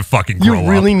stop. I need to fucking grow up.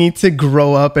 You really need to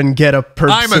grow up and get a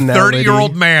personality. I'm a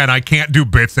 30-year-old man. I can't do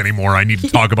bits anymore. I need to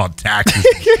talk about taxes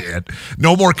and shit.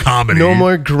 No more comedy. No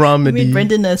more Made gromedy.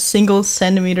 Brendan a single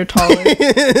centimeter taller.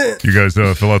 You guys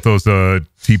fill out those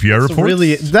TPI reports?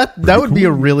 Really, that would be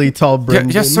a really tall Brendan.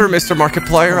 yes, sir, Mr.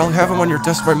 Markiplier. I'll have him on your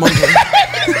desk by Monday.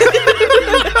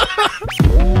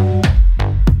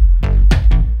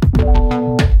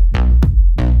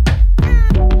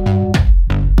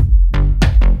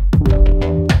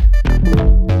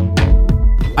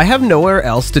 I have nowhere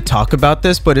else to talk about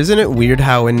this, but isn't it weird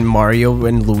how in Mario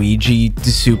and Luigi the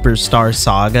Superstar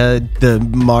Saga, the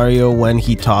Mario, when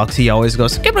he talks, he always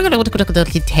goes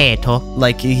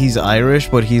like he's Irish,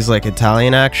 but he's like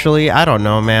Italian actually? I don't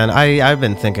know, man. I've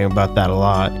been thinking about that a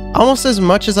lot. Almost as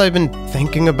much as I've been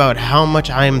thinking about how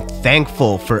much I am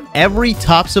thankful for every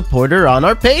top supporter on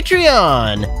our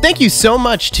Patreon. Thank you so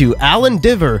much to Alan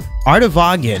Diver,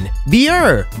 Artavagan,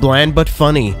 Bier, Bland But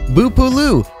Funny,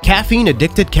 Boopaloo, Caffeine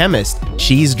Addicted Chemist,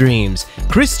 Cheese Dreams,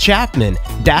 Chris Chapman,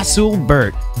 Dasul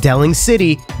Burt, Delling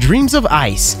City, Dreams of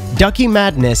Ice, Ducky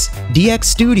Madness, DX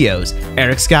Studios,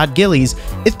 Eric Scott Gillies,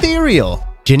 Ethereal,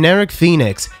 Generic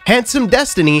Phoenix, Handsome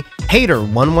Destiny,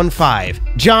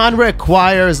 Hater115, John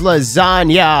Requires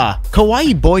Lasagna,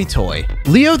 Kawaii Boy Toy,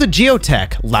 Leo the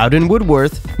Geotech, Loudon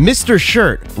Woodworth, Mr.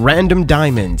 Shirt, Random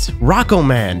Diamonds, Rocco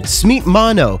Man, Smeet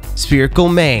Mono, Spherical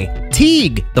May,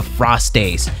 Teague, The Frost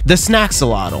Ace, The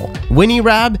Snaxolotl, Winnie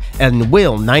Rab, and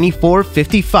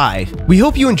Will9455. We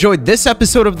hope you enjoyed this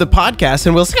episode of the podcast,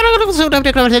 and we'll see you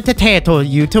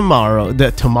tomorrow.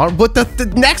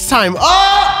 The next time.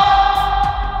 Oh!